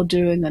thinks while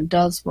doing and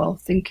does while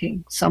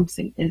thinking,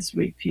 something is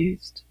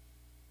refused.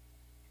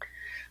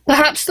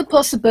 Perhaps the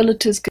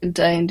possibilities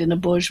contained in a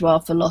bourgeois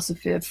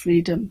philosophy of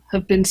freedom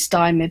have been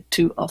stymied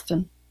too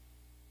often.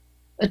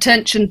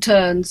 Attention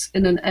turns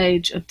in an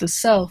age of the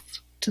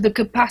self to the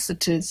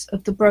capacities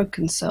of the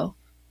broken self.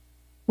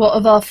 What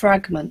of our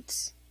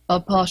fragments,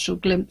 our partial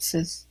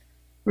glimpses,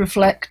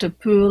 reflect a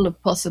pool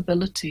of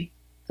possibility,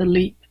 the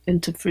leap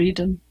into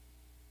freedom?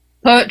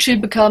 Poetry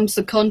becomes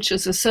the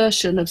conscious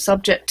assertion of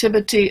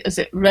subjectivity as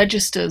it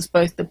registers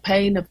both the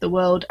pain of the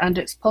world and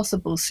its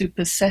possible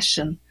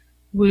supersession,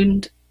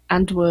 wound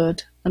and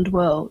word and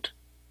world,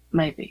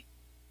 maybe.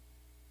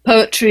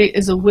 Poetry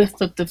is a whiff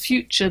of the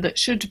future that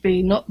should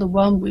be, not the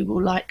one we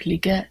will likely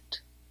get.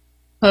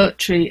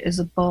 Poetry is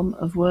a bomb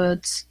of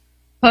words.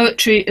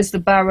 Poetry is the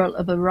barrel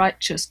of a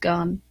righteous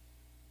gun.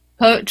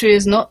 Poetry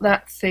is not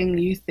that thing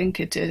you think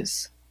it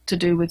is, to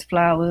do with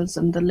flowers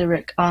and the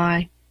lyric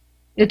eye.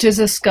 It is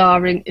a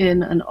scarring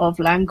in and of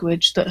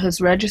language that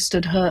has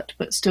registered hurt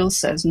but still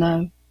says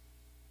no.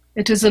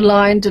 It is a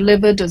line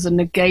delivered as a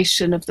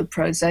negation of the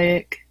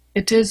prosaic.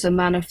 It is a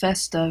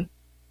manifesto.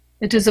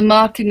 It is a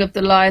marking of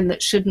the line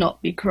that should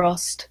not be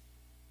crossed,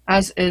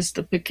 as is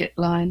the picket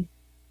line.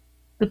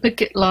 The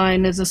picket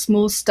line is a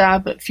small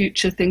stab at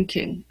future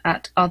thinking,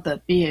 at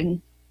other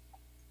being.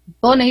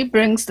 Bonny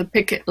brings the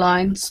picket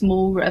line,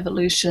 small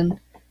revolution,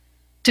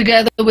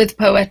 together with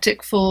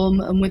poetic form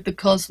and with the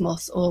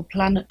cosmos or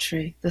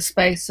planetary, the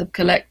space of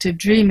collective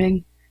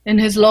dreaming, in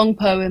his long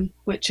poem,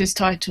 which is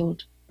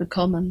titled The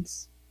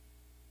Commons.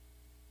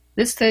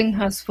 This thing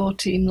has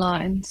 14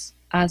 lines,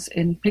 as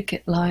in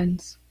picket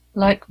lines,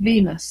 like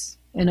Venus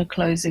in a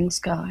closing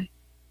sky.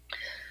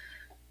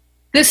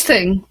 This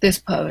thing, this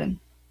poem,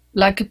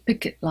 like a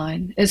picket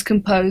line, is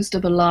composed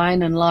of a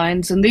line and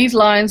lines, and these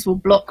lines will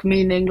block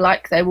meaning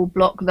like they will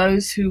block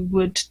those who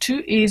would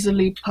too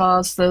easily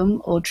pass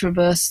them or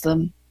traverse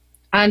them,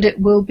 and it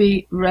will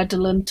be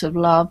redolent of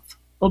love,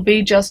 or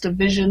be just a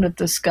vision of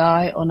the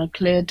sky on a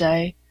clear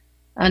day,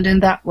 and in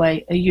that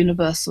way a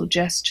universal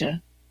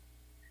gesture.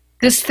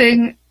 This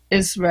thing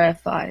is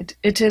rarefied.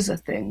 It is a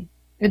thing.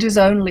 It is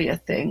only a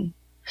thing.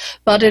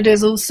 But it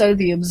is also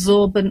the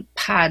absorbent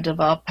pad of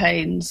our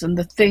pains and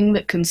the thing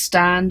that can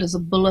stand as a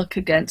bulwark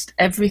against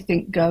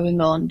everything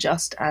going on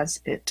just as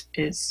it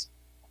is.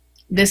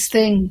 This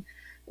thing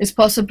is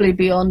possibly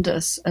beyond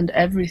us and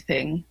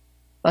everything,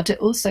 but it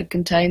also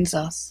contains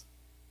us.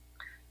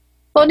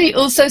 Bonny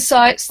also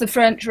cites the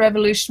French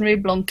revolutionary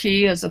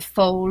Blanqui as a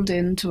fold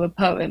into a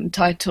poem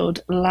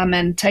titled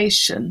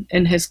Lamentation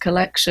in his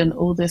collection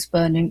All This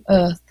Burning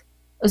Earth,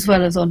 as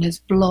well as on his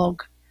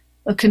blog,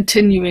 a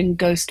continuing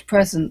ghost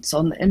presence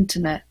on the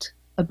internet,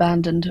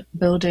 abandoned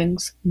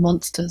buildings,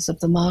 monsters of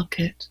the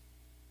market.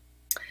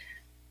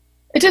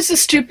 It is a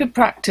stupid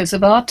practice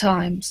of our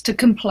times to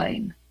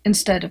complain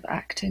instead of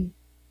acting.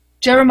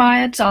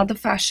 Jeremiads are the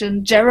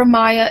fashion.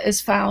 Jeremiah is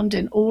found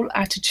in all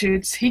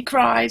attitudes. He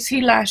cries,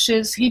 he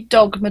lashes, he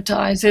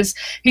dogmatizes,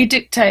 he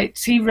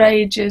dictates, he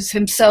rages,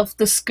 himself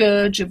the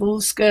scourge of all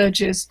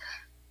scourges.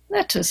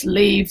 Let us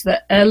leave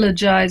the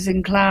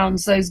elegizing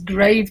clowns, those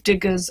grave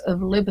diggers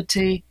of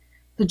liberty.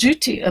 The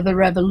duty of a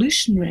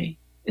revolutionary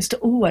is to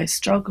always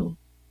struggle.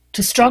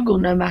 To struggle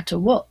no matter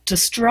what, to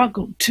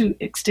struggle to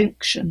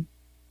extinction.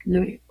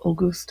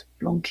 Louis-Auguste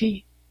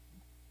Blanqui.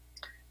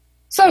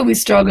 So we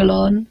struggle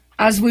on.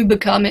 As we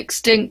become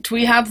extinct,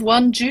 we have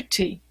one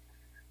duty: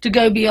 to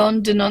go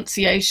beyond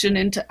denunciation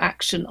into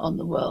action on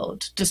the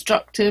world,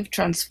 destructive,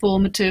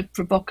 transformative,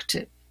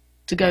 provocative,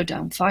 to go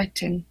down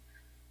fighting.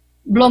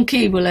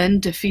 Blanqui will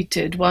end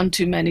defeated one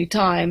too many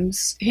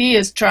times. He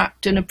is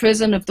trapped in a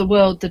prison of the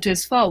world that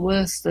is far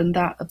worse than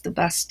that of the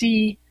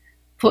Bastille,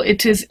 for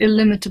it is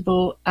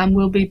illimitable and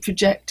will be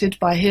projected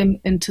by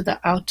him into the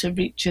outer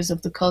reaches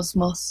of the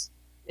cosmos,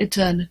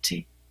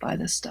 eternity by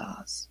the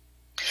stars.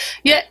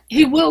 Yet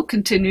he will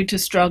continue to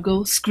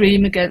struggle,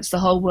 scream against the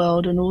whole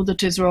world and all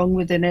that is wrong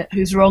within it,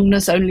 whose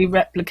wrongness only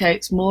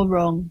replicates more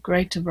wrong,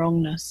 greater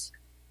wrongness.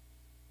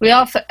 We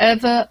are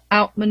forever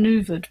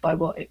outmaneuvered by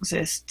what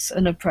exists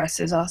and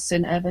oppresses us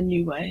in ever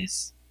new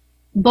ways.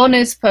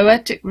 Bonnet's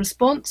poetic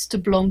response to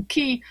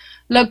Blanqui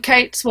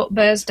locates what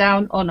bears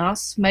down on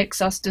us,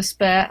 makes us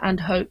despair and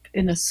hope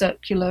in a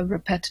circular,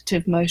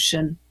 repetitive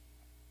motion.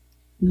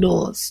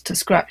 Laws to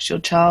scratch your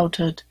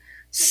childhood,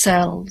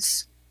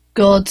 cells,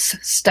 gods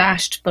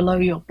stashed below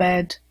your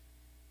bed,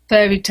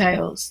 fairy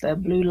tales, their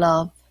blue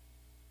love.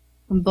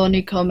 And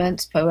Bonnie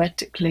comments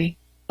poetically,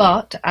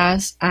 but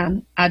as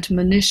an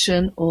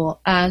admonition or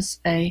as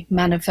a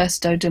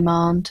manifesto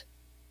demand.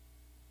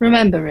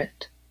 Remember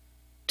it,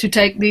 to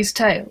take these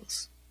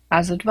tales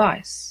as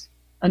advice,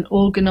 an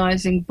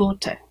organizing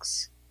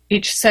vortex,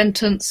 each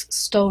sentence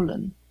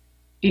stolen,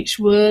 each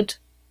word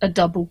a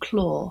double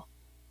claw.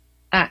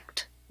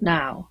 Act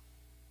now.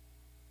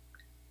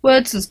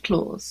 Words as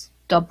claws,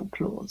 double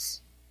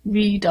claws,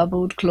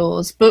 redoubled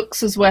claws,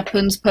 books as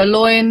weapons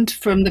purloined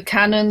from the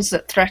cannons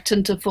that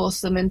threaten to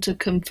force them into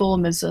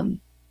conformism.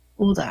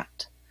 All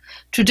that.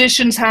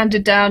 Traditions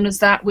handed down as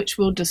that which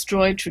will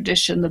destroy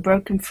tradition, the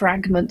broken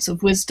fragments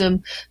of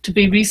wisdom to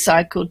be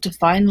recycled to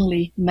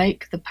finally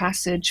make the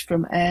passage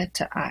from air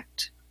to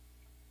act.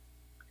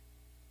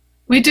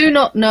 We do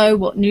not know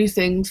what new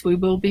things we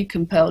will be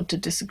compelled to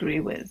disagree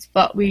with,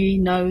 but we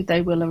know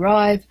they will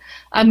arrive,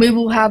 and we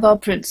will have our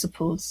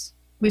principles.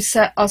 We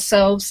set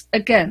ourselves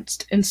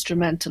against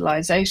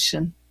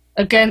instrumentalization,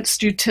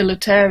 against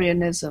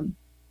utilitarianism,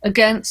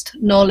 against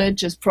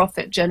knowledge as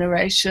profit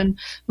generation.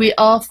 We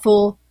are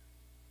for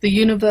the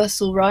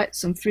universal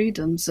rights and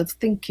freedoms of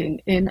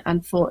thinking in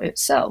and for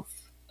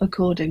itself,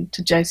 according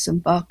to Jason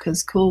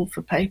Barker's call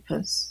for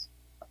papers.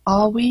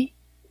 Are we?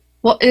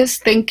 What is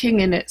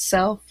thinking in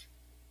itself?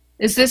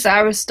 Is this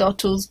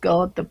Aristotle's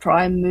God, the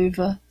prime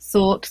mover,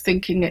 thought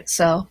thinking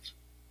itself?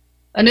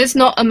 And is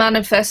not a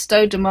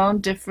manifesto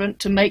demand different,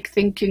 to make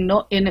thinking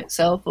not in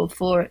itself or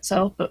for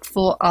itself, but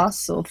for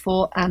us or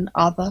for an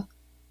other?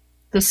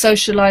 The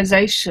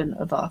socialization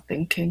of our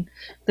thinking,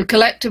 the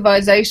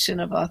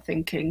collectivization of our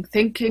thinking,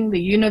 thinking the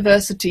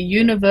university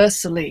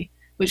universally,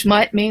 which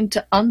might mean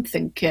to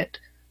unthink it,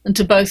 and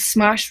to both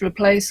smash,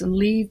 replace, and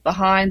leave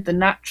behind the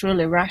natural,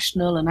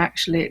 irrational, and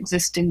actually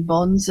existing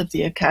bonds of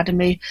the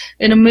academy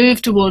in a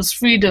move towards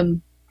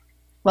freedom,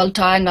 while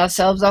tying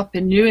ourselves up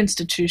in new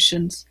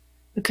institutions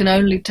that can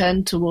only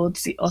tend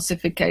towards the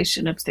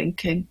ossification of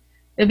thinking,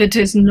 if it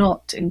is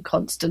not in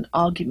constant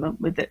argument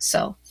with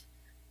itself,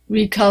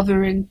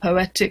 recovering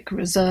poetic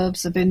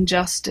reserves of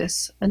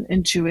injustice and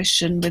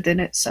intuition within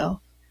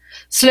itself,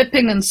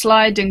 slipping and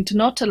sliding to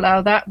not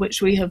allow that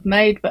which we have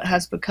made but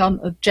has become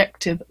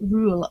objective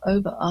rule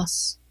over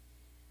us.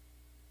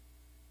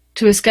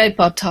 To escape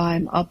our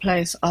time, our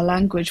place, our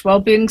language, while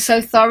being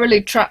so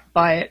thoroughly trapped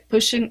by it,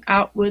 pushing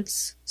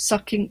outwards,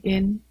 sucking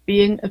in,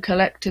 being a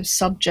collective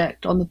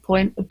subject on the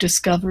point of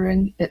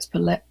discovering its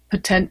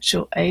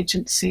potential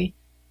agency,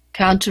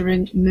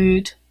 countering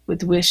mood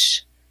with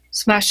wish,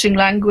 smashing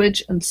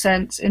language and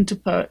sense into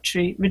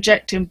poetry,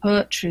 rejecting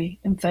poetry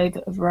in favour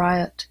of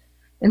riot,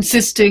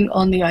 insisting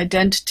on the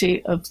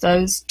identity of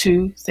those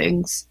two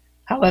things,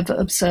 however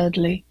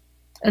absurdly,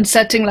 and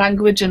setting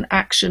language and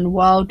action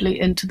wildly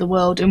into the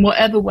world in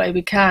whatever way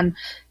we can,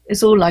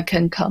 is all I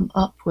can come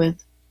up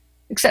with,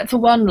 except for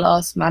one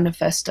last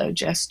manifesto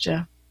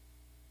gesture.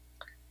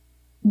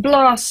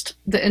 Blast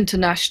the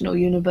international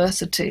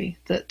university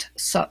that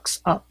sucks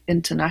up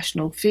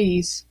international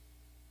fees.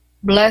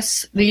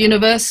 Bless the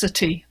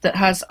university that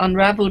has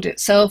unravelled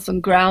itself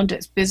and ground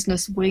its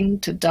business wing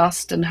to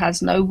dust and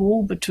has no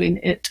wall between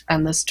it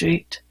and the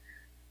street.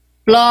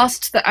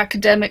 Blast the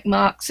academic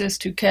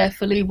Marxist who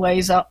carefully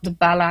weighs up the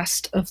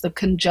ballast of the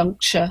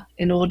conjuncture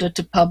in order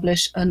to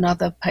publish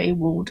another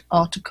paywalled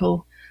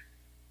article.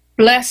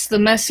 Bless the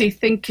messy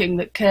thinking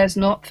that cares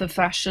not for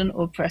fashion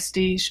or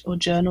prestige or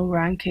journal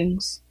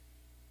rankings.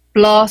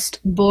 Blast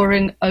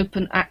boring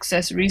open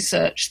access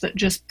research that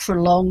just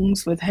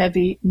prolongs with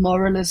heavy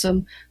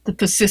moralism the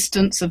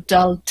persistence of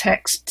dull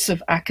texts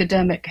of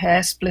academic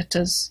hair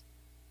splitters.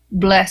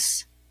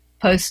 Bless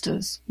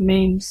posters,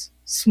 memes,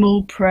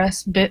 small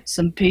press, bits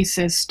and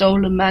pieces,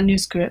 stolen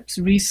manuscripts,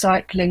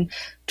 recycling,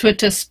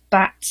 Twitter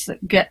spats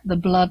that get the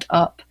blood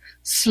up,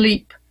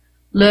 sleep,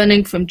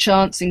 learning from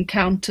chance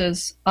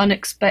encounters,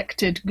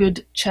 unexpected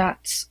good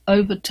chats,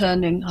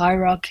 overturning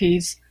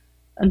hierarchies,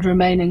 and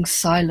remaining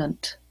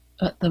silent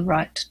at the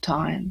right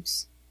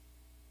times.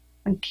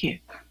 Thank you.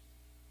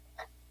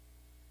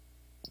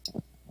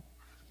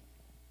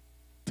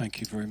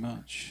 Thank you very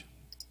much.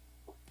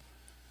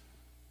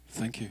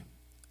 Thank you.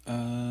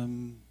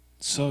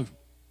 So,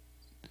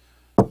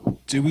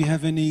 do we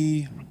have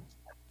any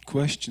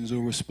questions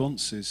or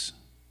responses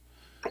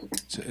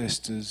to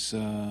Esther's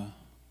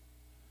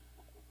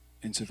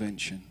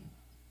intervention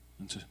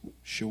and to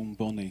Sean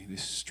Bonney,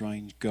 this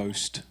strange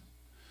ghost?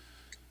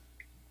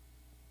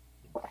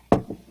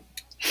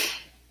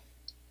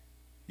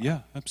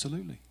 Yeah,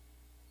 absolutely.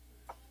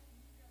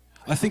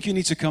 I think you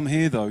need to come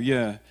here, though.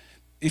 Yeah,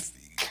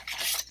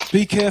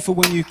 be careful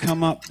when you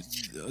come up.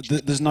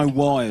 There's no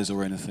wires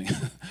or anything.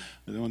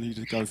 I don't want you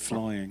to go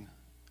flying.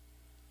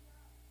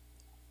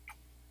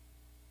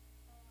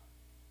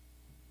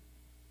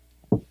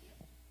 You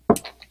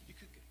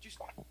could just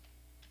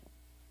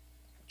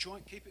try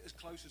and keep it as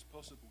close as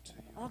possible to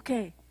you.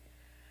 Okay.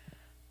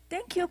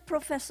 Thank you,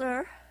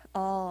 Professor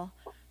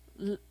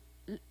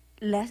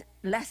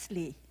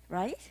Leslie,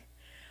 right?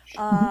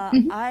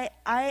 I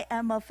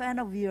am a fan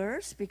of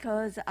yours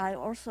because I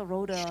also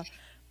wrote a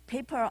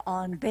paper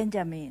on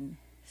Benjamin.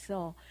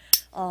 So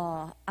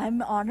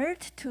I'm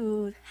honored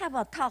to have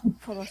a talk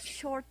for a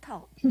short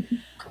talk.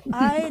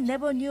 I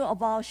never knew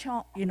about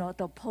Sean,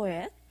 the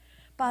poet,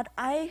 but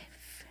I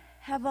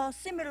have a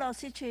similar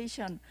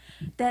situation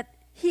that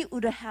he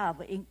would have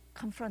in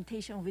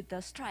confrontation with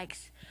the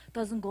strikes.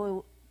 Doesn't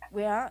go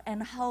well,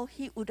 and how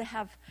he would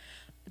have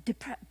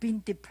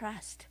been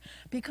depressed.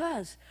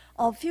 Because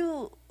a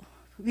few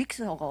weeks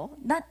ago,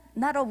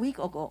 not a week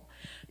ago,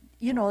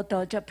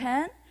 the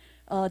Japan,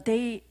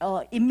 they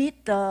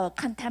emit the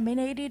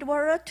contaminated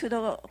water to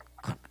the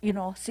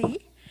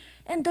sea,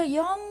 and the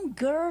young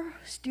girl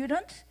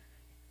student,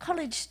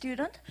 college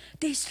student,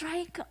 they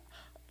strike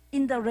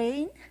in the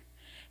rain,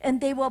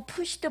 and they were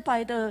pushed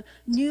by the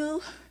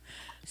new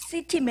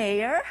city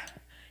mayor,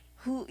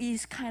 who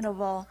is kind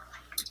of a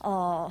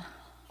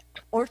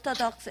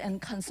orthodox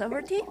and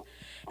conservative,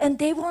 and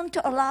they weren't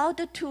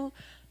allowed to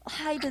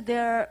hide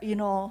their,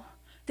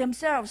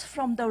 themselves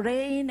from the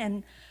rain,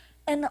 and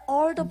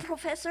all the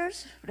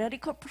professors,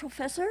 radical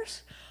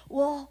professors,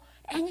 were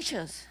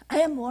anxious. I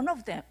am one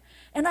of them.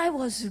 And I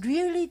was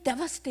really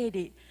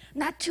devastated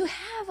not to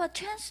have a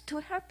chance to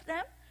help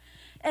them.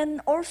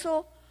 And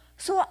also,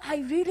 so I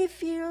really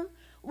feel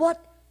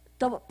what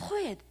the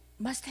poet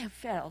must have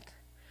felt.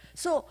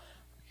 So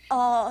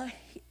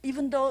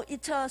even though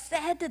it's a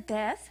sad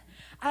death,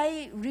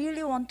 I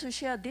really want to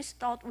share this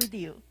thought with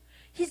you.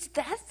 His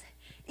death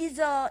is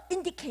an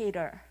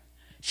indicator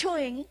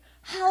showing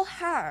how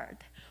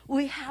hard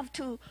we have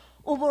to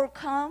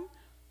overcome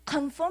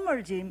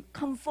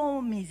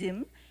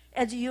conformism,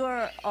 as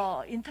your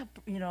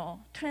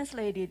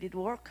translated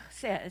work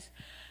says.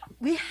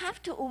 We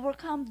have to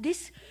overcome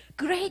this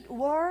great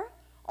wall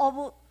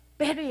of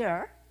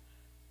barrier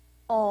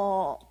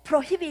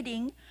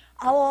prohibiting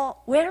our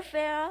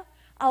welfare,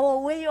 our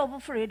way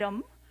of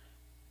freedom.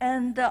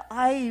 And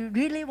I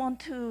really want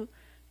to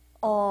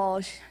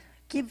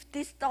give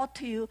this thought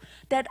to you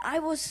that I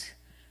was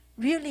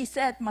really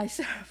sad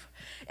myself.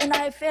 And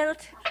I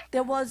felt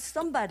there was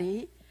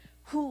somebody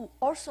who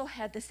also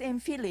had the same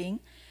feeling.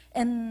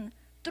 And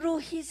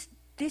through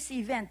this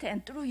event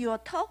and through your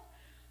talk,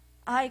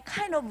 I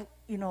kind of,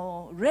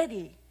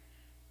 ready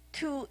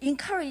to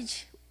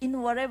encourage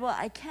in whatever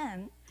I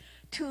can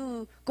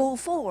to go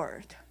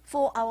forward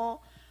for our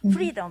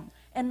freedom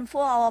and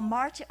for our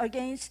march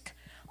against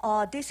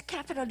this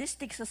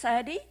capitalistic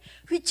society,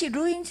 which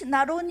ruins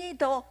not only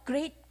the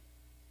great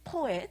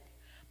poet,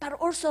 but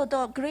also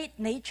the great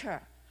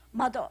nature,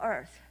 Mother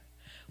Earth,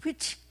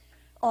 which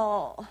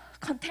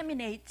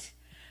contaminates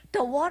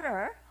the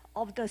water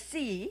of the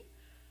sea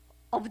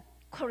of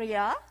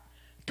Korea,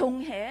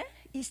 Donghae,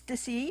 East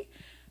Sea,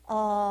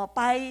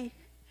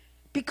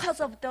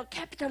 because of the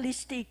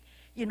capitalistic,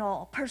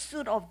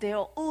 pursuit of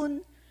their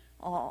own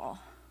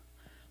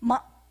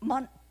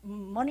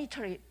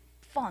monetary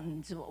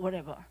funds or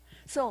whatever.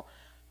 So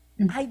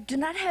I do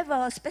not have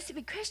a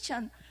specific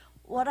question.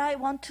 What I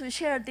want to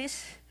share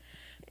this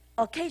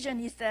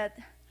occasion is that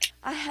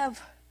I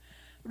have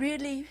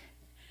really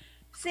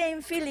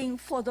same feeling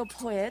for the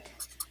poet,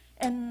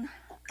 and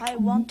I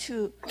want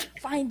to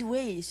find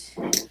ways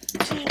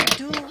to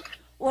do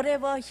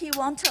whatever he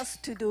wants us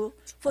to do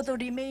for the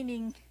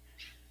remaining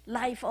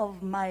life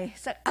of my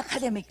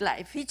academic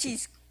life, which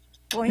is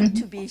going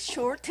to be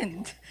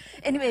shortened.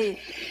 Anyway,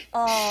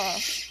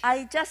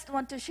 I just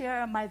want to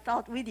share my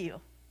thought with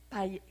you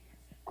by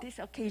this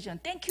occasion.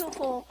 Thank you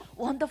for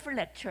wonderful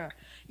lecture.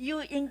 You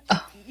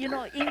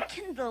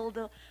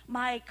enkindled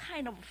my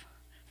kind of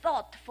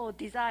thought for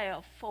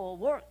desire for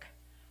work,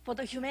 for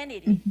the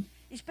humanity,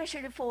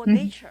 especially for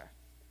nature.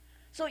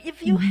 So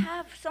if you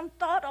have some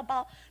thought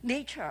about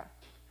nature,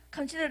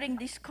 considering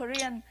this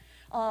Korean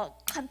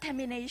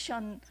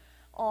contamination,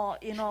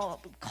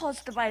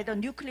 caused by the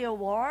nuclear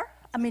war,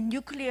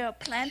 nuclear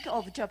plant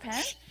of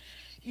Japan,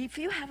 if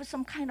you have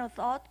some kind of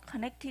thought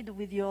connected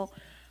with your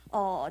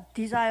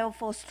desire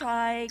for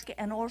strike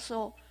and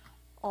also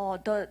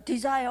the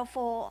desire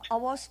for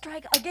our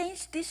strike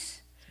against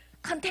this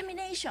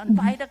contamination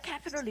by the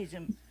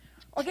capitalism,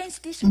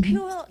 against this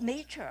pure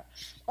nature,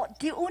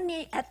 the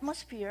only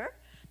atmosphere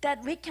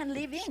that we can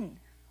live in,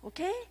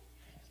 okay?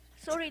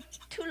 Sorry,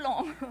 too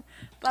long.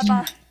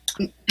 Bye-bye.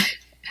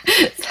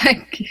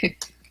 Thank you.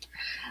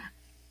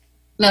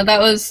 No, that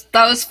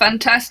was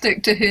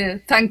fantastic to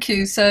hear. Thank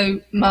you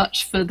so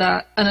much for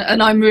that.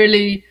 And I'm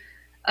really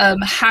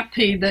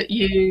happy that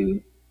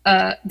you,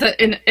 that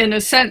in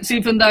a sense,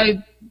 even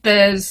though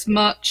there's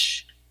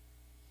much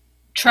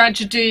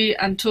tragedy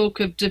and talk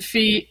of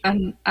defeat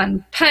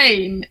and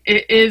pain,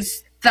 it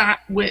is that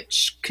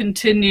which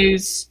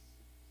continues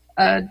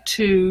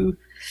to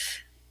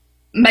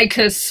make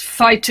us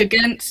fight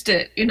against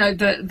it. You know,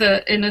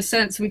 that in a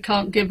sense we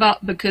can't give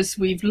up because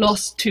we've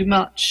lost too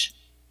much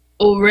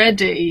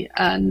already,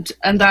 and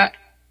that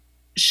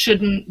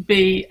shouldn't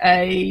be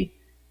a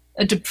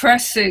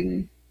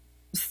depressing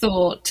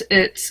thought.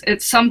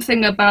 It's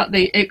something about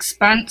the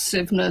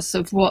expansiveness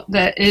of what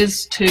there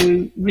is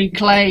to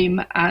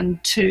reclaim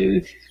and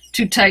to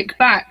take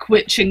back,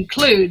 which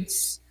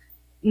includes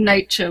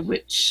nature,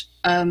 which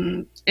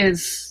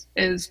is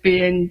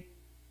being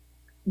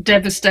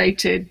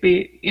devastated,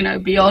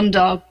 beyond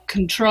our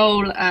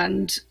control,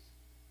 and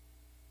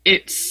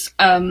it's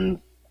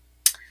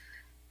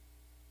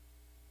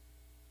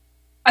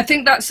I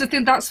think that's the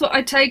thing. That's what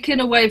I take in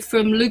away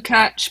from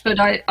Lukács, but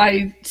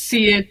I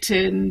see it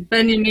in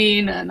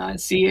Benjamin, and I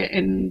see it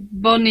in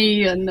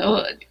Bonnie, and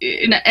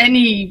in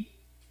any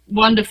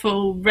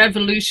wonderful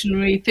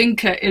revolutionary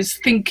thinker is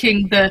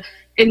thinking the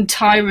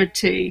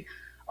entirety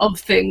of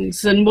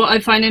things. And what I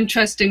find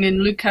interesting in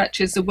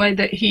Lukács is the way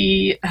that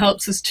he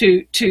helps us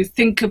to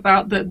think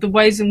about the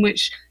ways in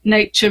which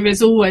nature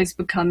is always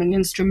becoming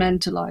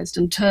instrumentalized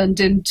and turned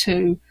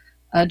into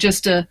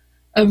just a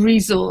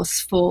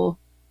resource for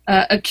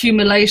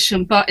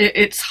accumulation, but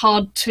it's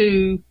hard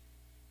to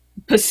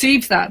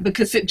perceive that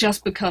because it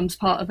just becomes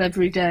part of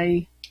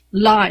everyday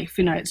life.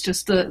 It's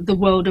just the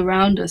world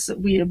around us that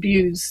we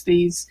abuse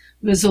these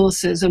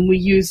resources and we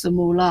use them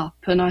all up.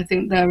 And I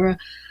think there are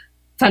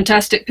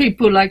fantastic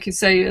people, like you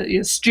say,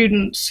 your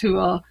students who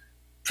are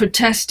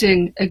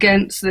protesting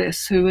against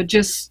this, who are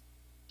just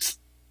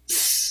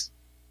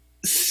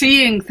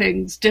seeing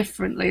things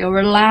differently or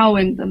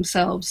allowing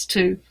themselves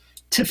to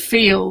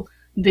feel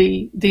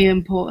the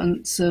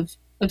importance of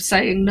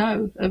saying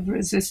no, of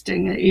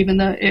resisting it, even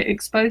though it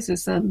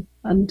exposes them,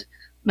 and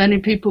many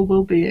people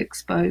will be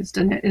exposed,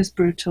 and it is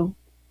brutal,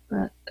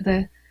 but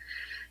there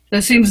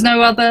seems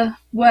no other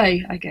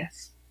way, I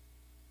guess.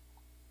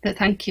 But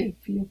thank you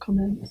for your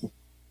comments.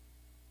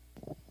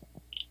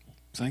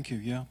 Thank you.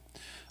 Yeah.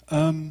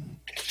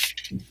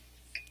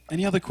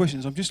 Any other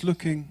questions? I'm just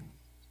looking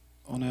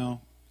on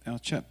our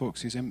chat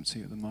box is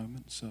empty at the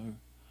moment, so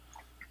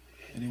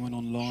anyone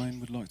online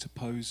would like to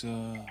pose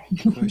a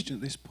question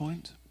at this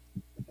point?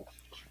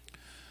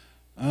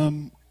 I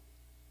mean,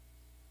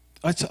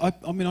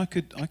 I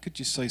could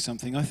just say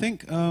something. I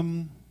think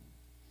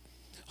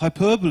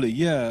hyperbole,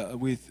 yeah,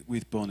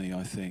 with Bonnie,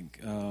 I think,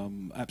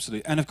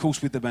 absolutely, and of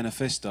course with the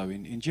manifesto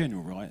in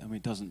general, right? I mean,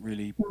 it doesn't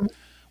really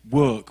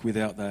work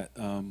without that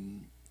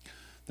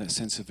that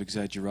sense of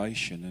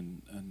exaggeration,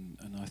 and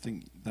I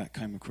think that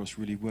came across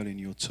really well in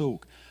your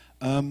talk.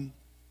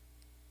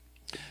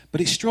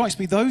 But it strikes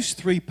me, those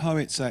three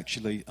poets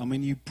actually, I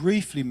mean, you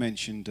briefly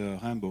mentioned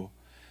Rimbaud,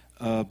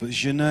 but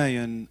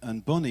Jeunet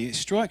and Bonnie, it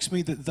strikes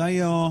me that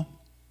they are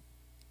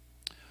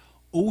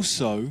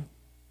also,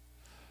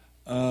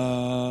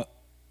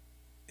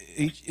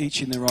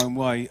 each in their own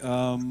way,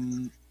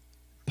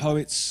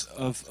 poets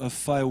of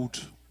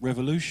failed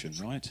revolution,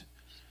 right?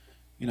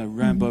 You know,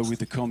 Rimbaud with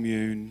the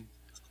Commune,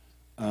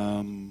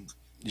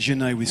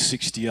 Jeunet with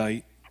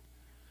 68.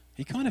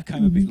 He kind of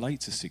came a bit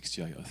late to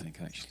 68, I think,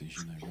 actually,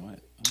 Jeunet, right?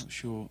 I'm not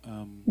sure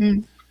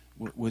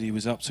what he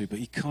was up to, but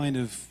he kind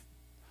of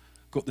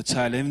got the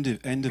tail end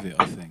of it,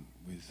 I think,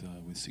 with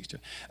 68.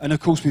 And of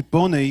course, with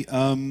Bonnie,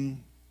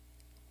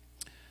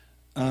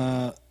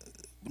 not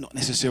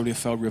necessarily a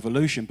failed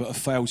revolution, but a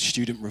failed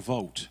student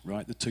revolt,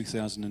 right? The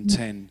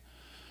 2010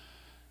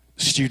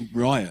 student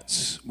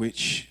riots,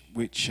 which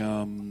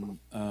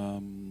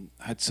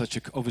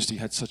obviously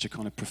had such a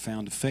kind of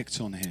profound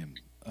effect on him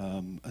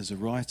as a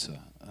writer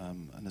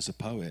and as a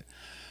poet.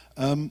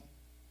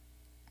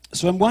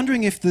 So I'm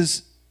wondering if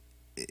there's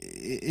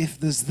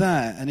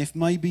that, and if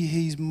maybe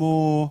he's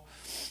more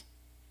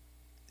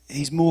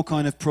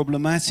kind of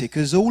problematic,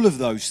 as all of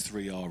those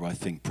three are, I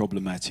think,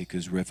 problematic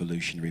as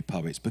revolutionary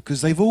poets,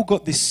 because they've all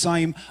got this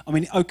same, I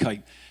mean,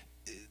 okay,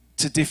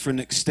 to different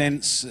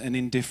extents and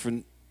in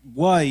different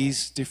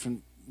ways,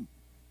 different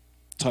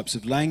types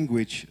of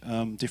language,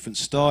 different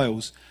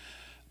styles,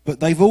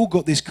 but they've all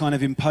got this kind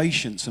of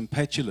impatience and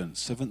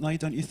petulance, haven't they,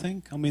 don't you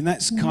think? I mean,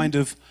 that's kind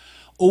of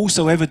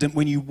also evident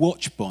when you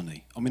watch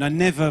Bonnie. I mean, I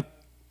never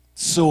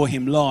saw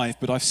him live,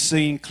 but I've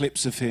seen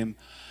clips of him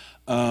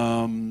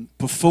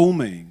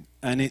performing,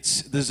 and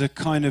there's a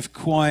kind of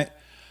quite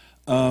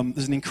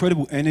there's an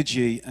incredible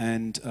energy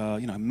and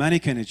you know,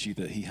 manic energy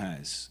that he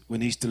has when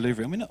he's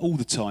delivering. I mean, not all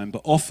the time,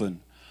 but often.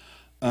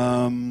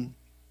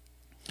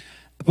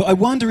 But I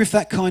wonder if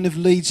that kind of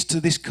leads to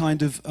this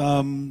kind of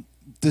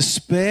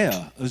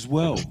despair as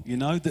well. You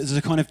know, there's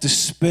a kind of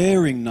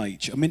despairing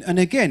nature. I mean, and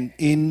again,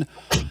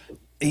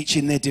 each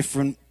in their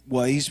different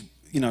ways.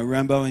 You know,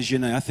 Rimbaud and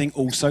Genet, I think,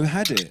 also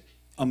had it.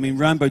 I mean,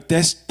 Rimbaud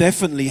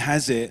definitely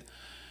has it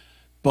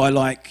by,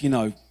 like, you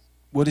know,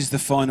 what is the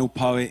final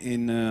poet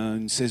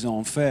in Saison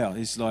Enfer?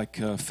 It's like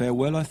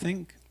Farewell, I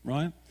think,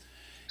 right?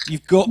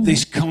 You've got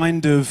this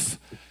kind of,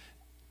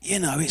 you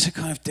know, it's a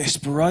kind of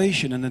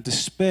desperation and a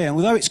despair. And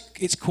although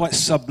it's quite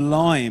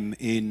sublime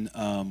in,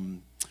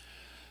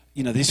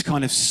 you know, this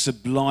kind of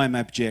sublime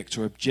abject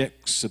or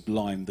abject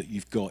sublime that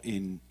you've got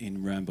in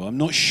Rimbaud. I'm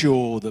not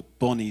sure that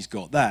Bonnie's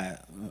got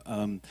that,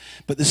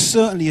 but there's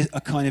certainly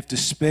a kind of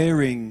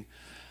despairing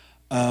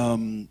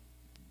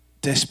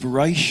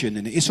desperation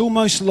in it. It's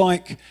almost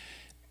like,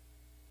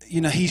 you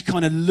know, he's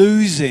kind of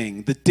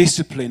losing the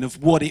discipline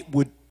of what it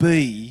would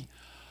be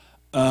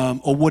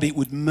or what it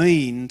would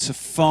mean to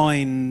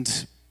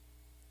find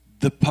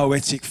the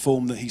poetic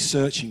form that he's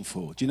searching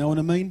for. Do you know what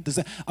I mean? Does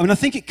that? I mean, I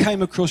think it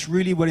came across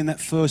really well in that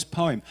first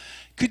poem.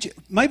 Could you,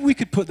 maybe we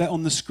could put that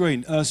on the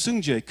screen.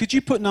 Seung-jae, could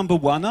you put number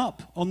 1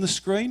 up on the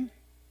screen?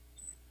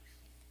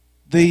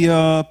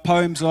 The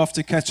poems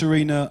after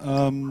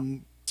Katerina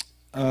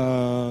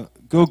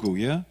Gogol,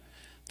 yeah?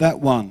 That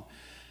one.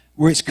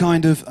 Where it's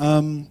kind of...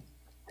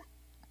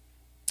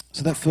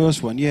 so that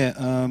first one,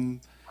 yeah.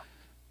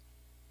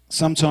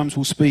 Sometimes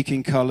we'll speak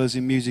in colours,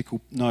 in musical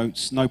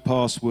notes, no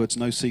passwords,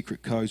 no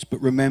secret codes. But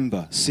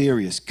remember,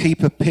 serious,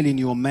 keep a pill in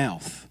your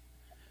mouth.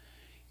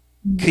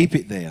 Keep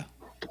it there.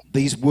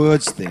 These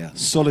words there,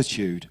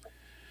 solitude,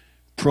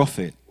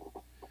 profit,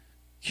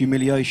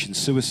 humiliation,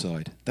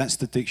 suicide. That's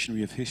the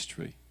dictionary of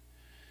history.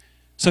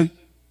 So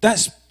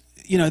that's,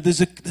 you know,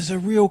 there's a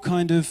real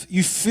kind of,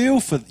 you feel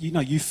for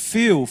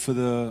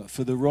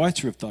the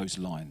writer of those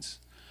lines.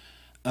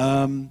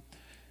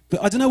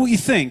 But I don't know what you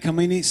think. I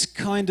mean, it's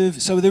kind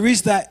of... So there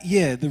is that,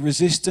 yeah, the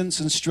resistance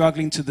and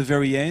struggling to the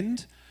very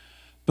end.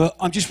 But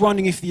I'm just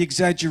wondering if the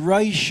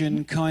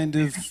exaggeration kind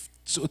of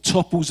sort of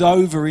topples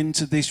over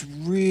into this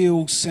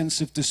real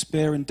sense of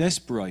despair and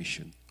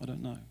desperation. I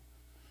don't know.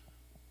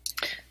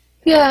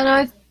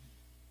 Yeah, and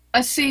I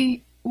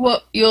see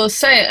what you're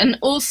saying. And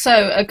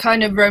also a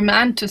kind of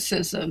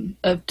romanticism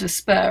of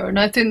despair. And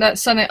I think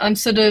that's something I'm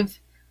sort of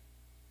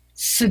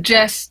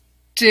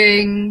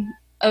suggesting,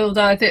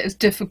 although I think it's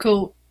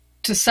difficult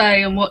to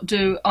say and what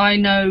do I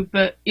know,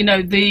 but you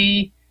know,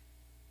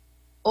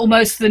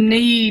 almost the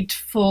need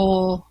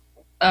for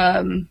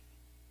the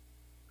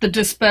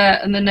despair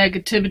and the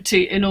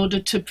negativity in order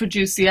to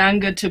produce the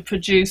anger, to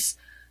produce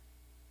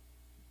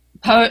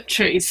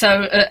poetry.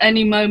 So at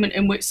any moment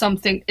in which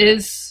something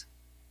is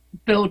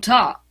built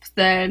up,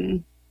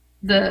 then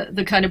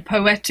the kind of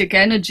poetic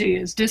energy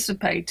is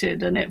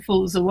dissipated and it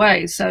falls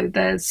away. So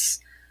there's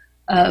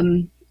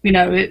you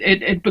know,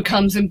 it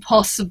becomes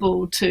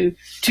impossible to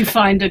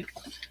find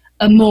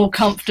a more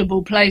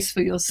comfortable place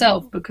for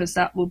yourself, because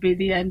that will be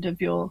the end of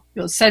your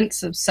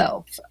sense of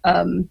self.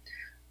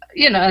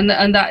 You know,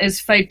 and that is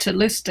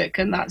fatalistic,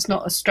 and that's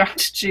not a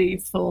strategy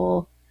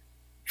for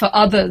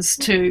others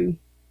to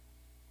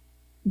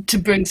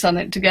bring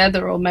something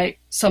together or make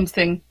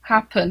something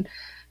happen.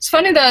 It's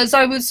funny though, as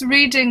I was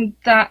reading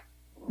that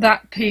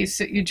piece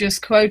that you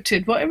just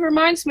quoted, what it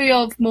reminds me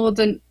of more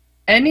than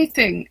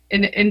anything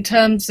in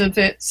terms of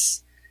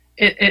its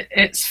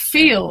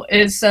feel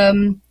is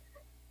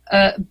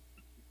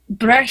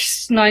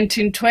Brecht's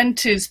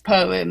 1920s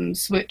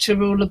poems, which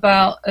are all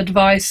about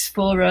advice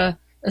for a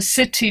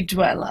city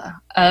dweller,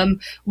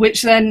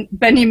 which then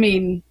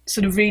Benjamin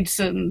sort of reads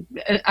them,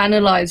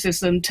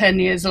 analyzes them 10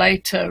 years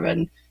later,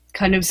 and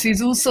kind of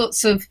sees all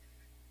sorts of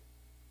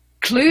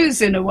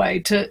clues in a way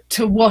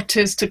to what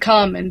is to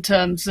come in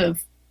terms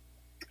of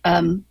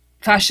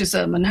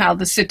fascism and how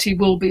the city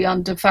will be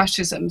under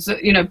fascism. So,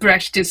 you know,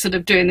 Brecht is sort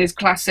of doing this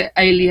classic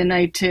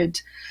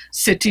alienated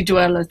city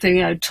dweller thing,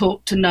 you know,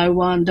 talk to no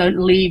one, don't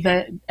leave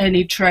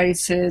any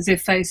traces,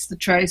 efface the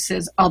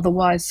traces,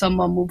 otherwise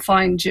someone will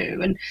find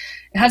you. And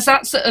it has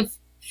that sort of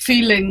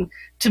feeling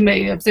to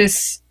me of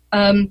this,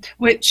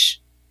 which,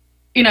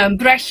 you know,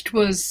 Brecht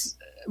was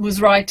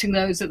writing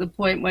those at the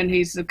point when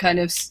he's a kind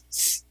of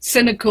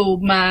cynical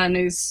man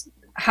who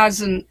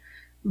hasn't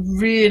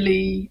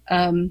really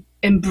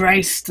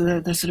embraced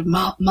the sort of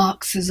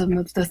Marxism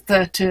of the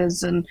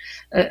 30s and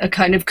a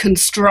kind of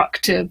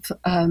constructive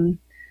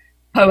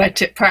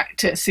poetic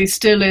practice. He's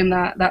still in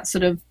that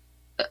sort of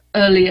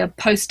earlier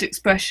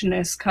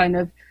post-expressionist kind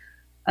of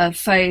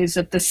phase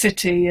of the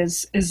city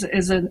is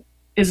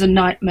a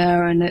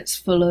nightmare, and it's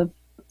full of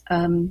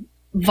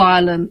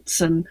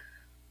violence and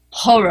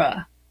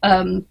horror.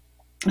 And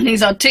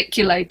he's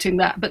articulating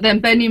that, but then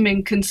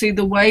Benjamin can see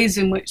the ways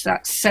in which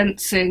that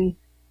sensing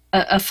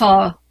a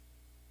far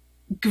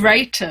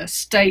greater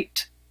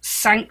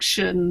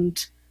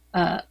state-sanctioned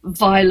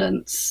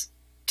violence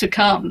to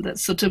come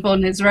that's sort of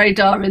on his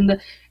radar in the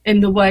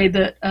way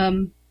that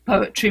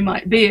poetry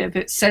might be if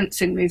it's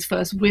sensing these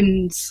first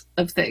winds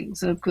of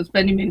things. And of course,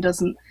 Benjamin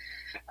doesn't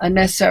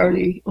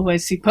necessarily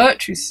always see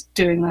poetry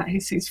doing that. He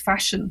sees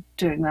fashion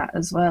doing that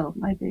as well,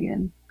 maybe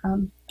in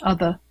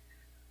other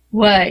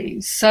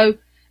ways. So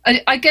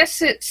I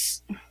guess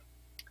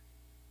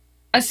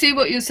I see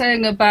what you're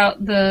saying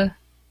about the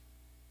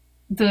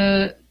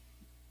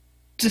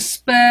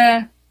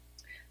despair.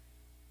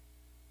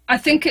 I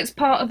think it's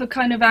part of a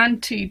kind of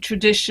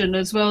anti-tradition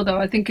as well, though.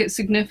 I think it's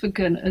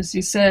significant, as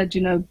you said,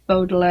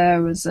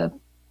 Baudelaire as a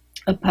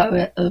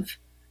poet of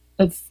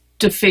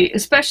defeat,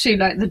 especially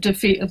like the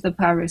defeat of the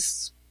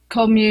Paris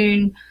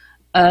Commune.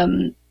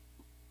 So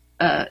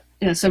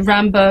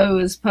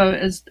Rimbaud as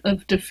poet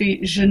of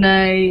defeat,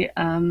 Genet,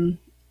 and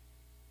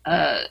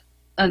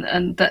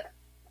the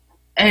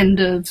end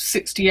of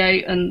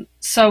 '68 and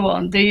so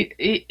on.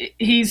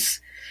 He's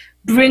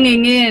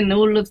bringing in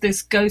all of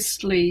this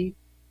ghostly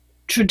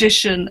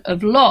tradition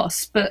of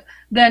loss, but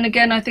then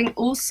again, I think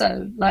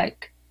also,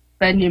 like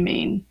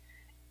Benjamin,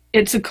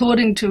 it's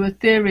according to a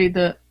theory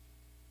that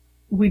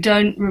we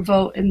don't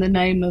revolt in the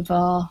name of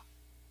our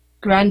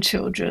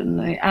grandchildren,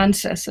 the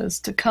ancestors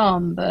to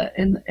come, but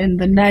in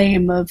the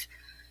name of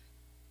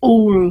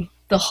all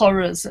the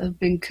horrors that have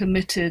been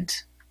committed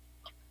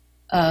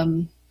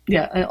on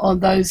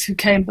those who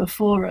came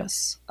before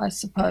us, I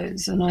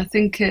suppose. And I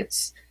think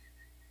it's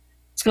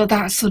got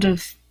that sort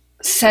of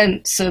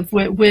sense of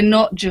we're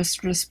not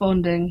just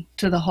responding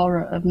to the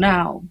horror of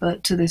now,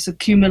 but to this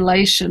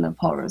accumulation of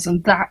horrors,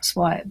 and that's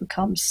why it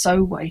becomes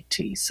so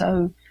weighty,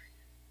 so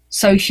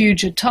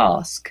huge a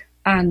task,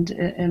 and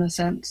in a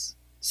sense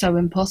so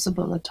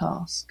impossible a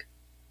task.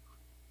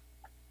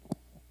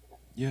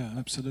 Yeah,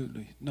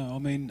 absolutely. No, I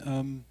mean,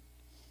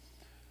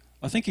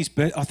 I think he's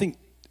better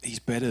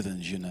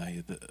than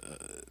Genet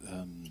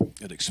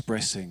at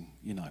expressing,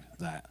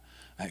 that.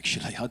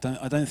 Actually, I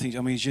don't think.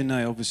 I mean,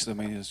 Genet obviously,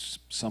 has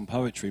some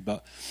poetry,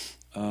 but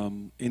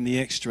in the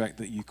extract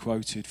that you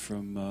quoted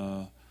from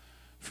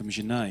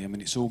Genet, I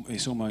mean, it's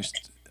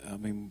almost. I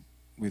mean,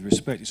 with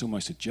respect, it's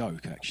almost a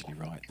joke, actually,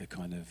 right? The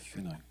kind of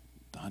the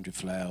 100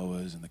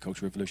 Flowers and the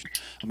Cultural Revolution.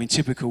 I mean,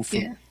 typical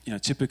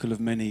of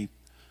many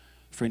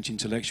French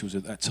intellectuals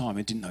at that time.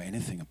 They didn't know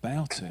anything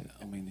about it.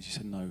 I mean, they just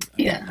had no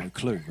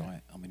clue,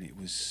 right? I mean, it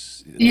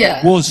was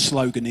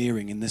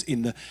sloganeering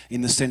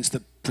in the sense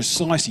that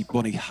precisely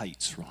Bonnie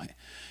hates, right?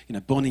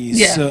 Bonnie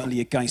is certainly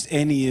against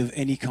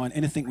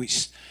anything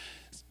which,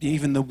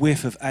 even the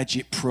whiff of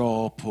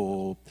agitprop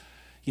or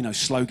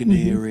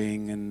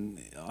sloganeering, and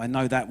I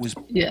know that was,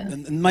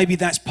 and maybe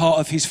that's part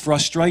of his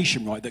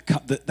frustration, right?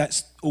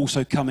 That's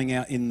also coming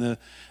out in the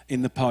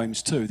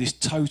poems too. This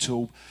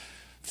total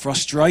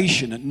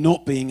frustration at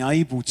not being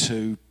able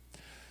to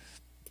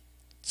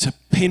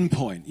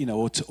pinpoint,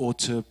 or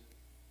to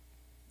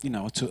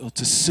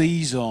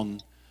seize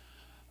on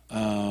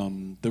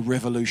the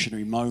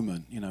revolutionary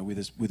moment,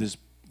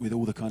 with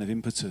all the kind of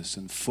impetus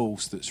and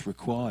force that's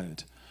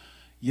required.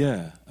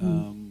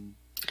 And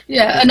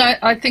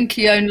I think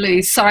he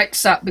only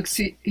cites that because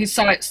he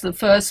cites the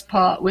first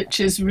part, which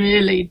is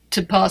really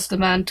to pass the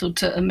mantle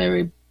to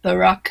Amiri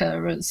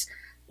Baraka as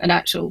an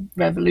actual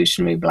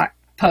revolutionary black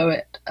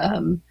poet,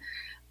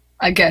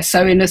 I guess.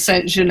 So in a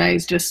sense, Genet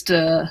is just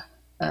a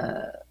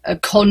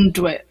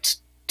conduit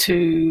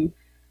to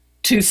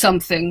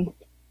something,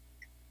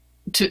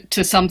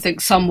 to something,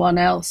 someone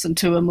else, and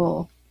to a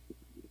more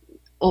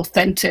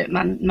authentic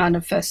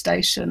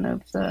manifestation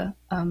of the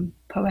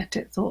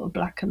poetic thought of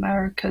Black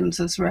Americans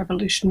as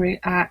revolutionary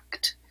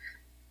act.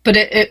 But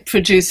it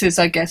produces,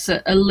 I guess,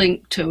 a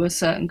link to a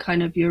certain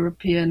kind of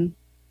European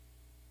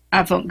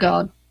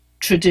avant-garde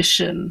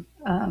tradition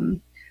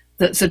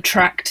that's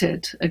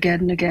attracted again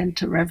and again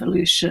to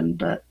revolution,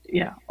 but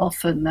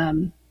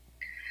often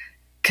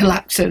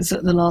collapses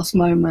at the last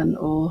moment,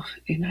 or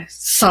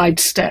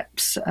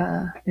sidesteps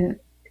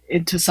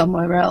into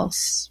somewhere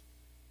else.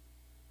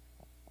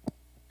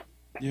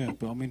 Yeah,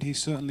 but I mean, he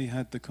certainly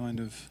had the kind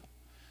of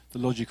the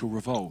logical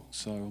revolt.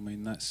 So I mean,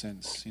 in that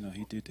sense, he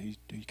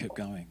kept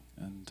going,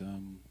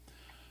 and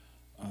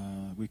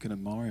we can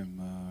admire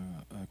him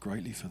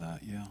greatly for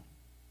that. Yeah.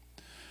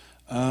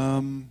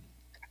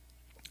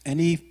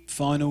 Any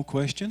final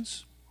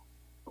questions?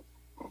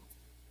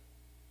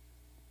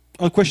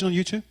 Oh, a question on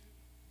YouTube?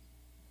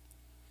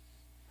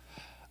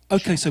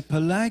 Okay, so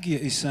Pelagia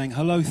is saying,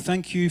 hello,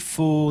 thank you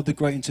for the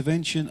great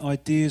intervention,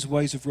 ideas,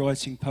 ways of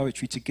writing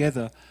poetry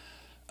together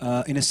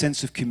in a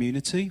sense of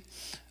community.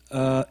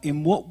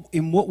 In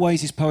what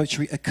ways is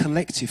poetry a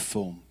collective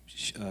form,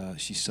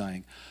 she's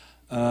saying.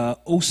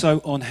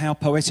 Also on how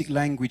poetic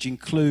language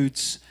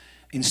includes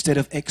instead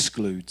of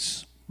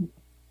excludes.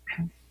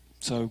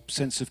 So,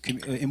 sense of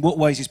in what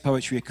ways is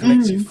poetry a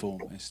collective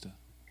form, Esther?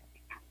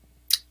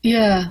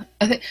 Yeah,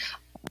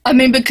 I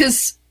mean,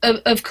 because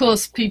of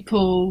course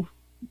people,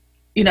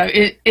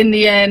 in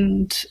the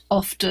end,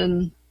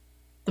 often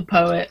the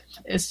poet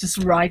is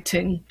just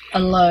writing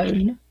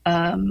alone,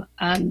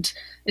 and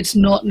it's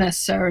not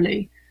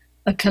necessarily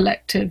a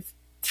collective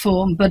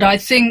form. But I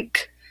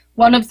think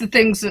one of the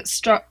things that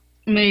struck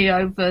me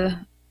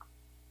over,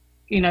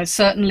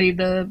 certainly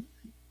the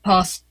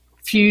past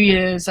few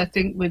years, I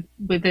think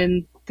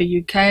within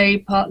the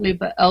UK partly,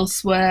 but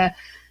elsewhere,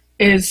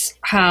 is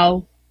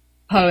how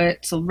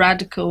poets, or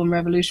radical and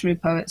revolutionary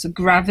poets, are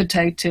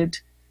gravitated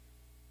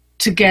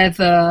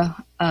together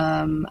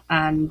and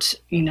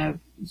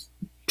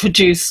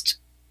produced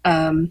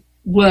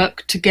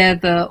work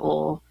together,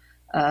 or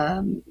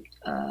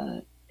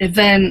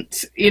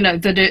events.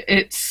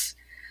 That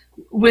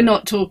we're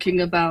not talking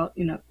about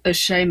a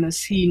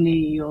Seamus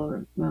Heaney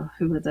or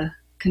who are the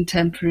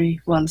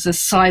contemporary ones, a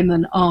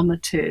Simon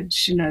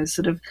Armitage,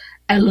 sort of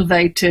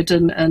elevated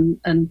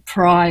and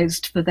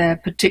prized for their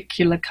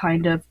particular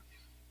kind of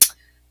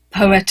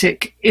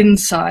poetic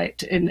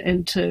insight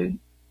into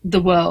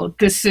the world.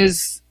 This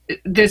is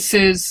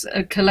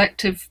a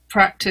collective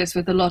practice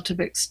with a lot of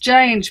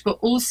exchange, but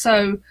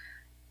also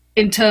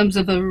in terms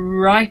of a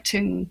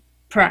writing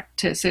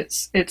practice,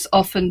 it's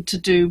often to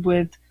do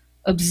with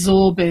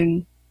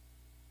absorbing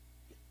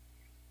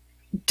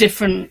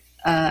different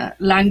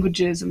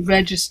languages and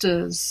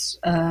registers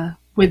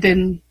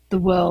within the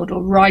world,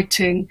 or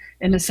writing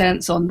in a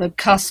sense on the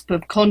cusp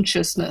of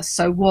consciousness.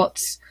 So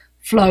what's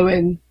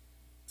flowing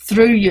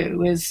through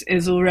you is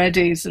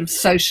already sort of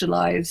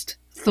socialized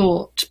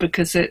thought,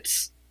 because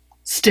it's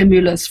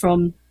stimulus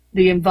from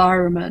the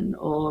environment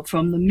or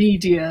from the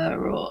media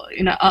or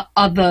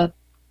other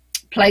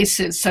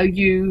places. So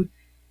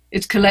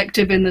it's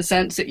collective in the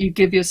sense that you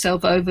give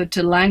yourself over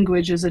to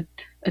language as a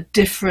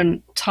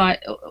different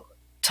type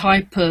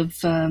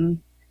of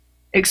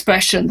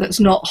expression that's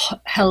not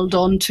held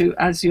on to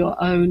as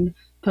your own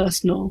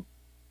personal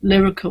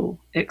lyrical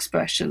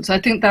expression. So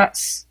I think that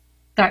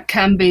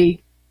can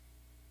be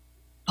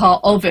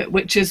part of it,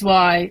 which is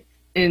why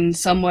in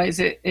some ways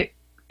it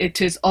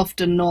is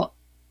often not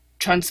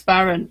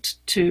transparent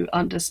to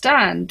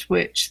understand,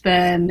 which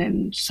then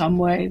in some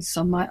ways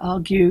some might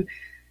argue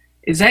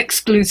is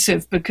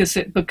exclusive, because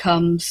it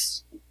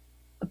becomes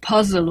a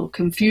puzzle or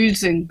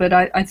confusing. But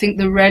I think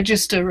the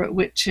register at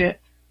which it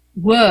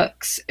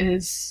works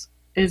is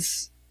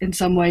in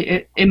some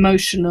way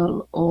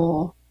emotional,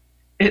 or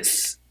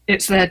it's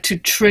there to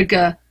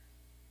trigger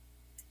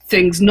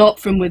things not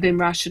from within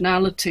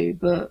rationality,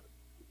 but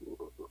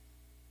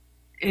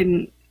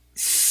in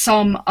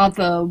some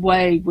other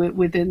way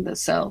within the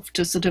self,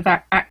 to sort of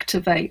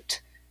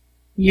activate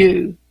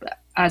you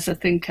as a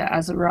thinker,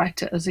 as a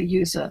writer, as a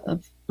user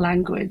of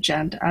language,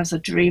 and as a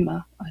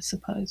dreamer, I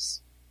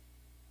suppose.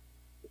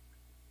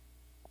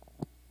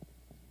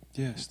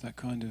 Yes, that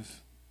kind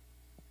of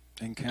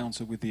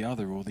encounter with the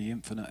other, or the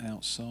infinite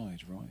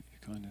outside, right?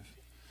 It kind of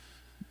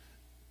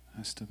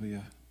has to be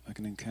like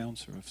an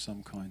encounter of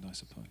some kind, I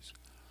suppose.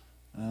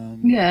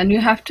 Yeah, and you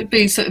have to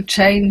be sort of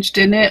changed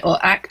in it, or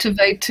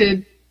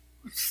activated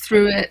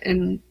through it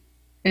in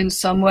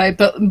some way,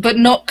 but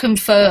not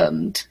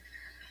confirmed.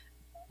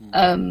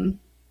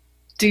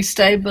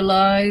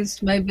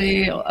 Destabilized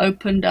maybe, or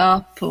opened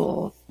up,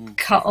 or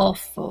cut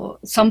off, or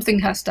something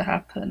has to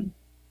happen.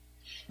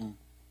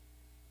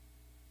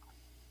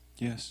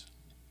 Yes.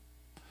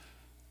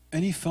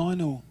 Any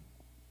final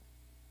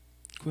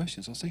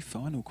questions? I'll say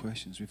final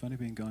questions. We've only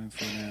been going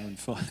for an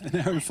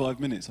hour and 5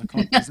 minutes. I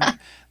can't.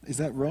 Is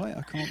that right?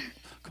 I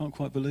can't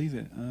quite believe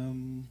it.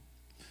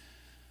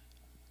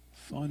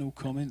 Final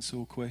comments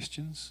or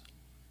questions?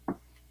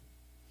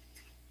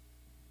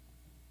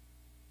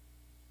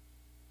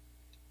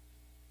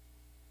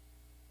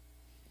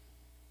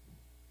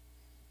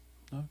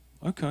 No?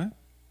 Okay.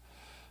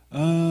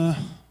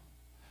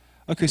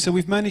 Okay, so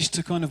we've managed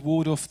to kind of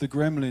ward off the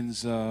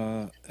gremlins,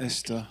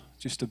 Esther,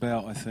 just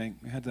about, I think.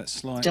 We had that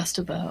slight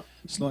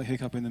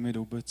hiccup in the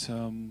middle, but it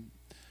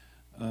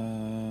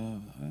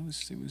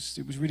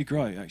was really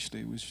great,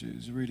 actually. It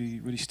was really,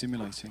 really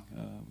stimulating.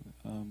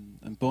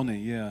 And Bonnie,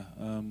 yeah.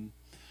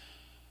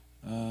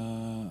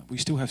 We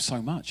still have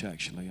so much,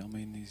 actually. I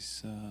mean,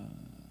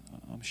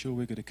 I'm sure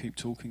we're going to keep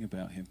talking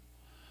about him.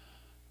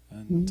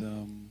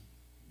 And,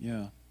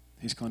 yeah,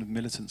 his kind of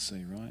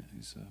militancy, right?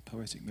 His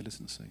poetic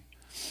militancy.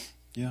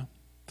 Yeah.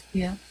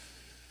 Yeah.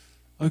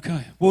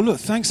 Okay. Well, look,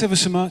 thanks ever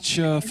so much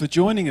for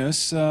joining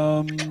us.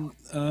 I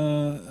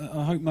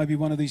hope maybe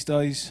one of these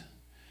days,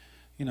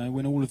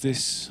 when all of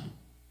this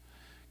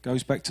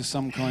goes back to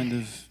some kind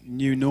of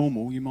new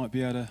normal, you might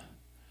be able to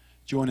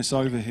join us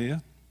over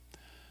here.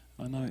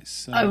 I know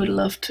it's. I would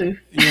love to.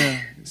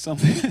 Yeah, it's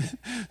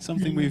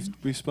something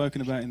we've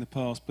spoken about in the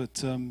past,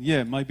 but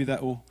yeah, maybe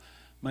that will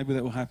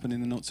happen in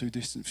the not too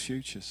distant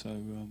future.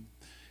 So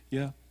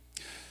yeah.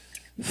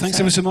 Thanks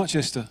ever so much,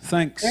 Esther.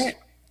 Thanks. Great.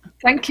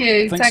 Thank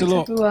you. Thanks a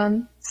lot.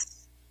 Everyone.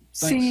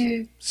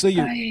 Thanks. See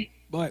you. Bye.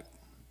 Bye.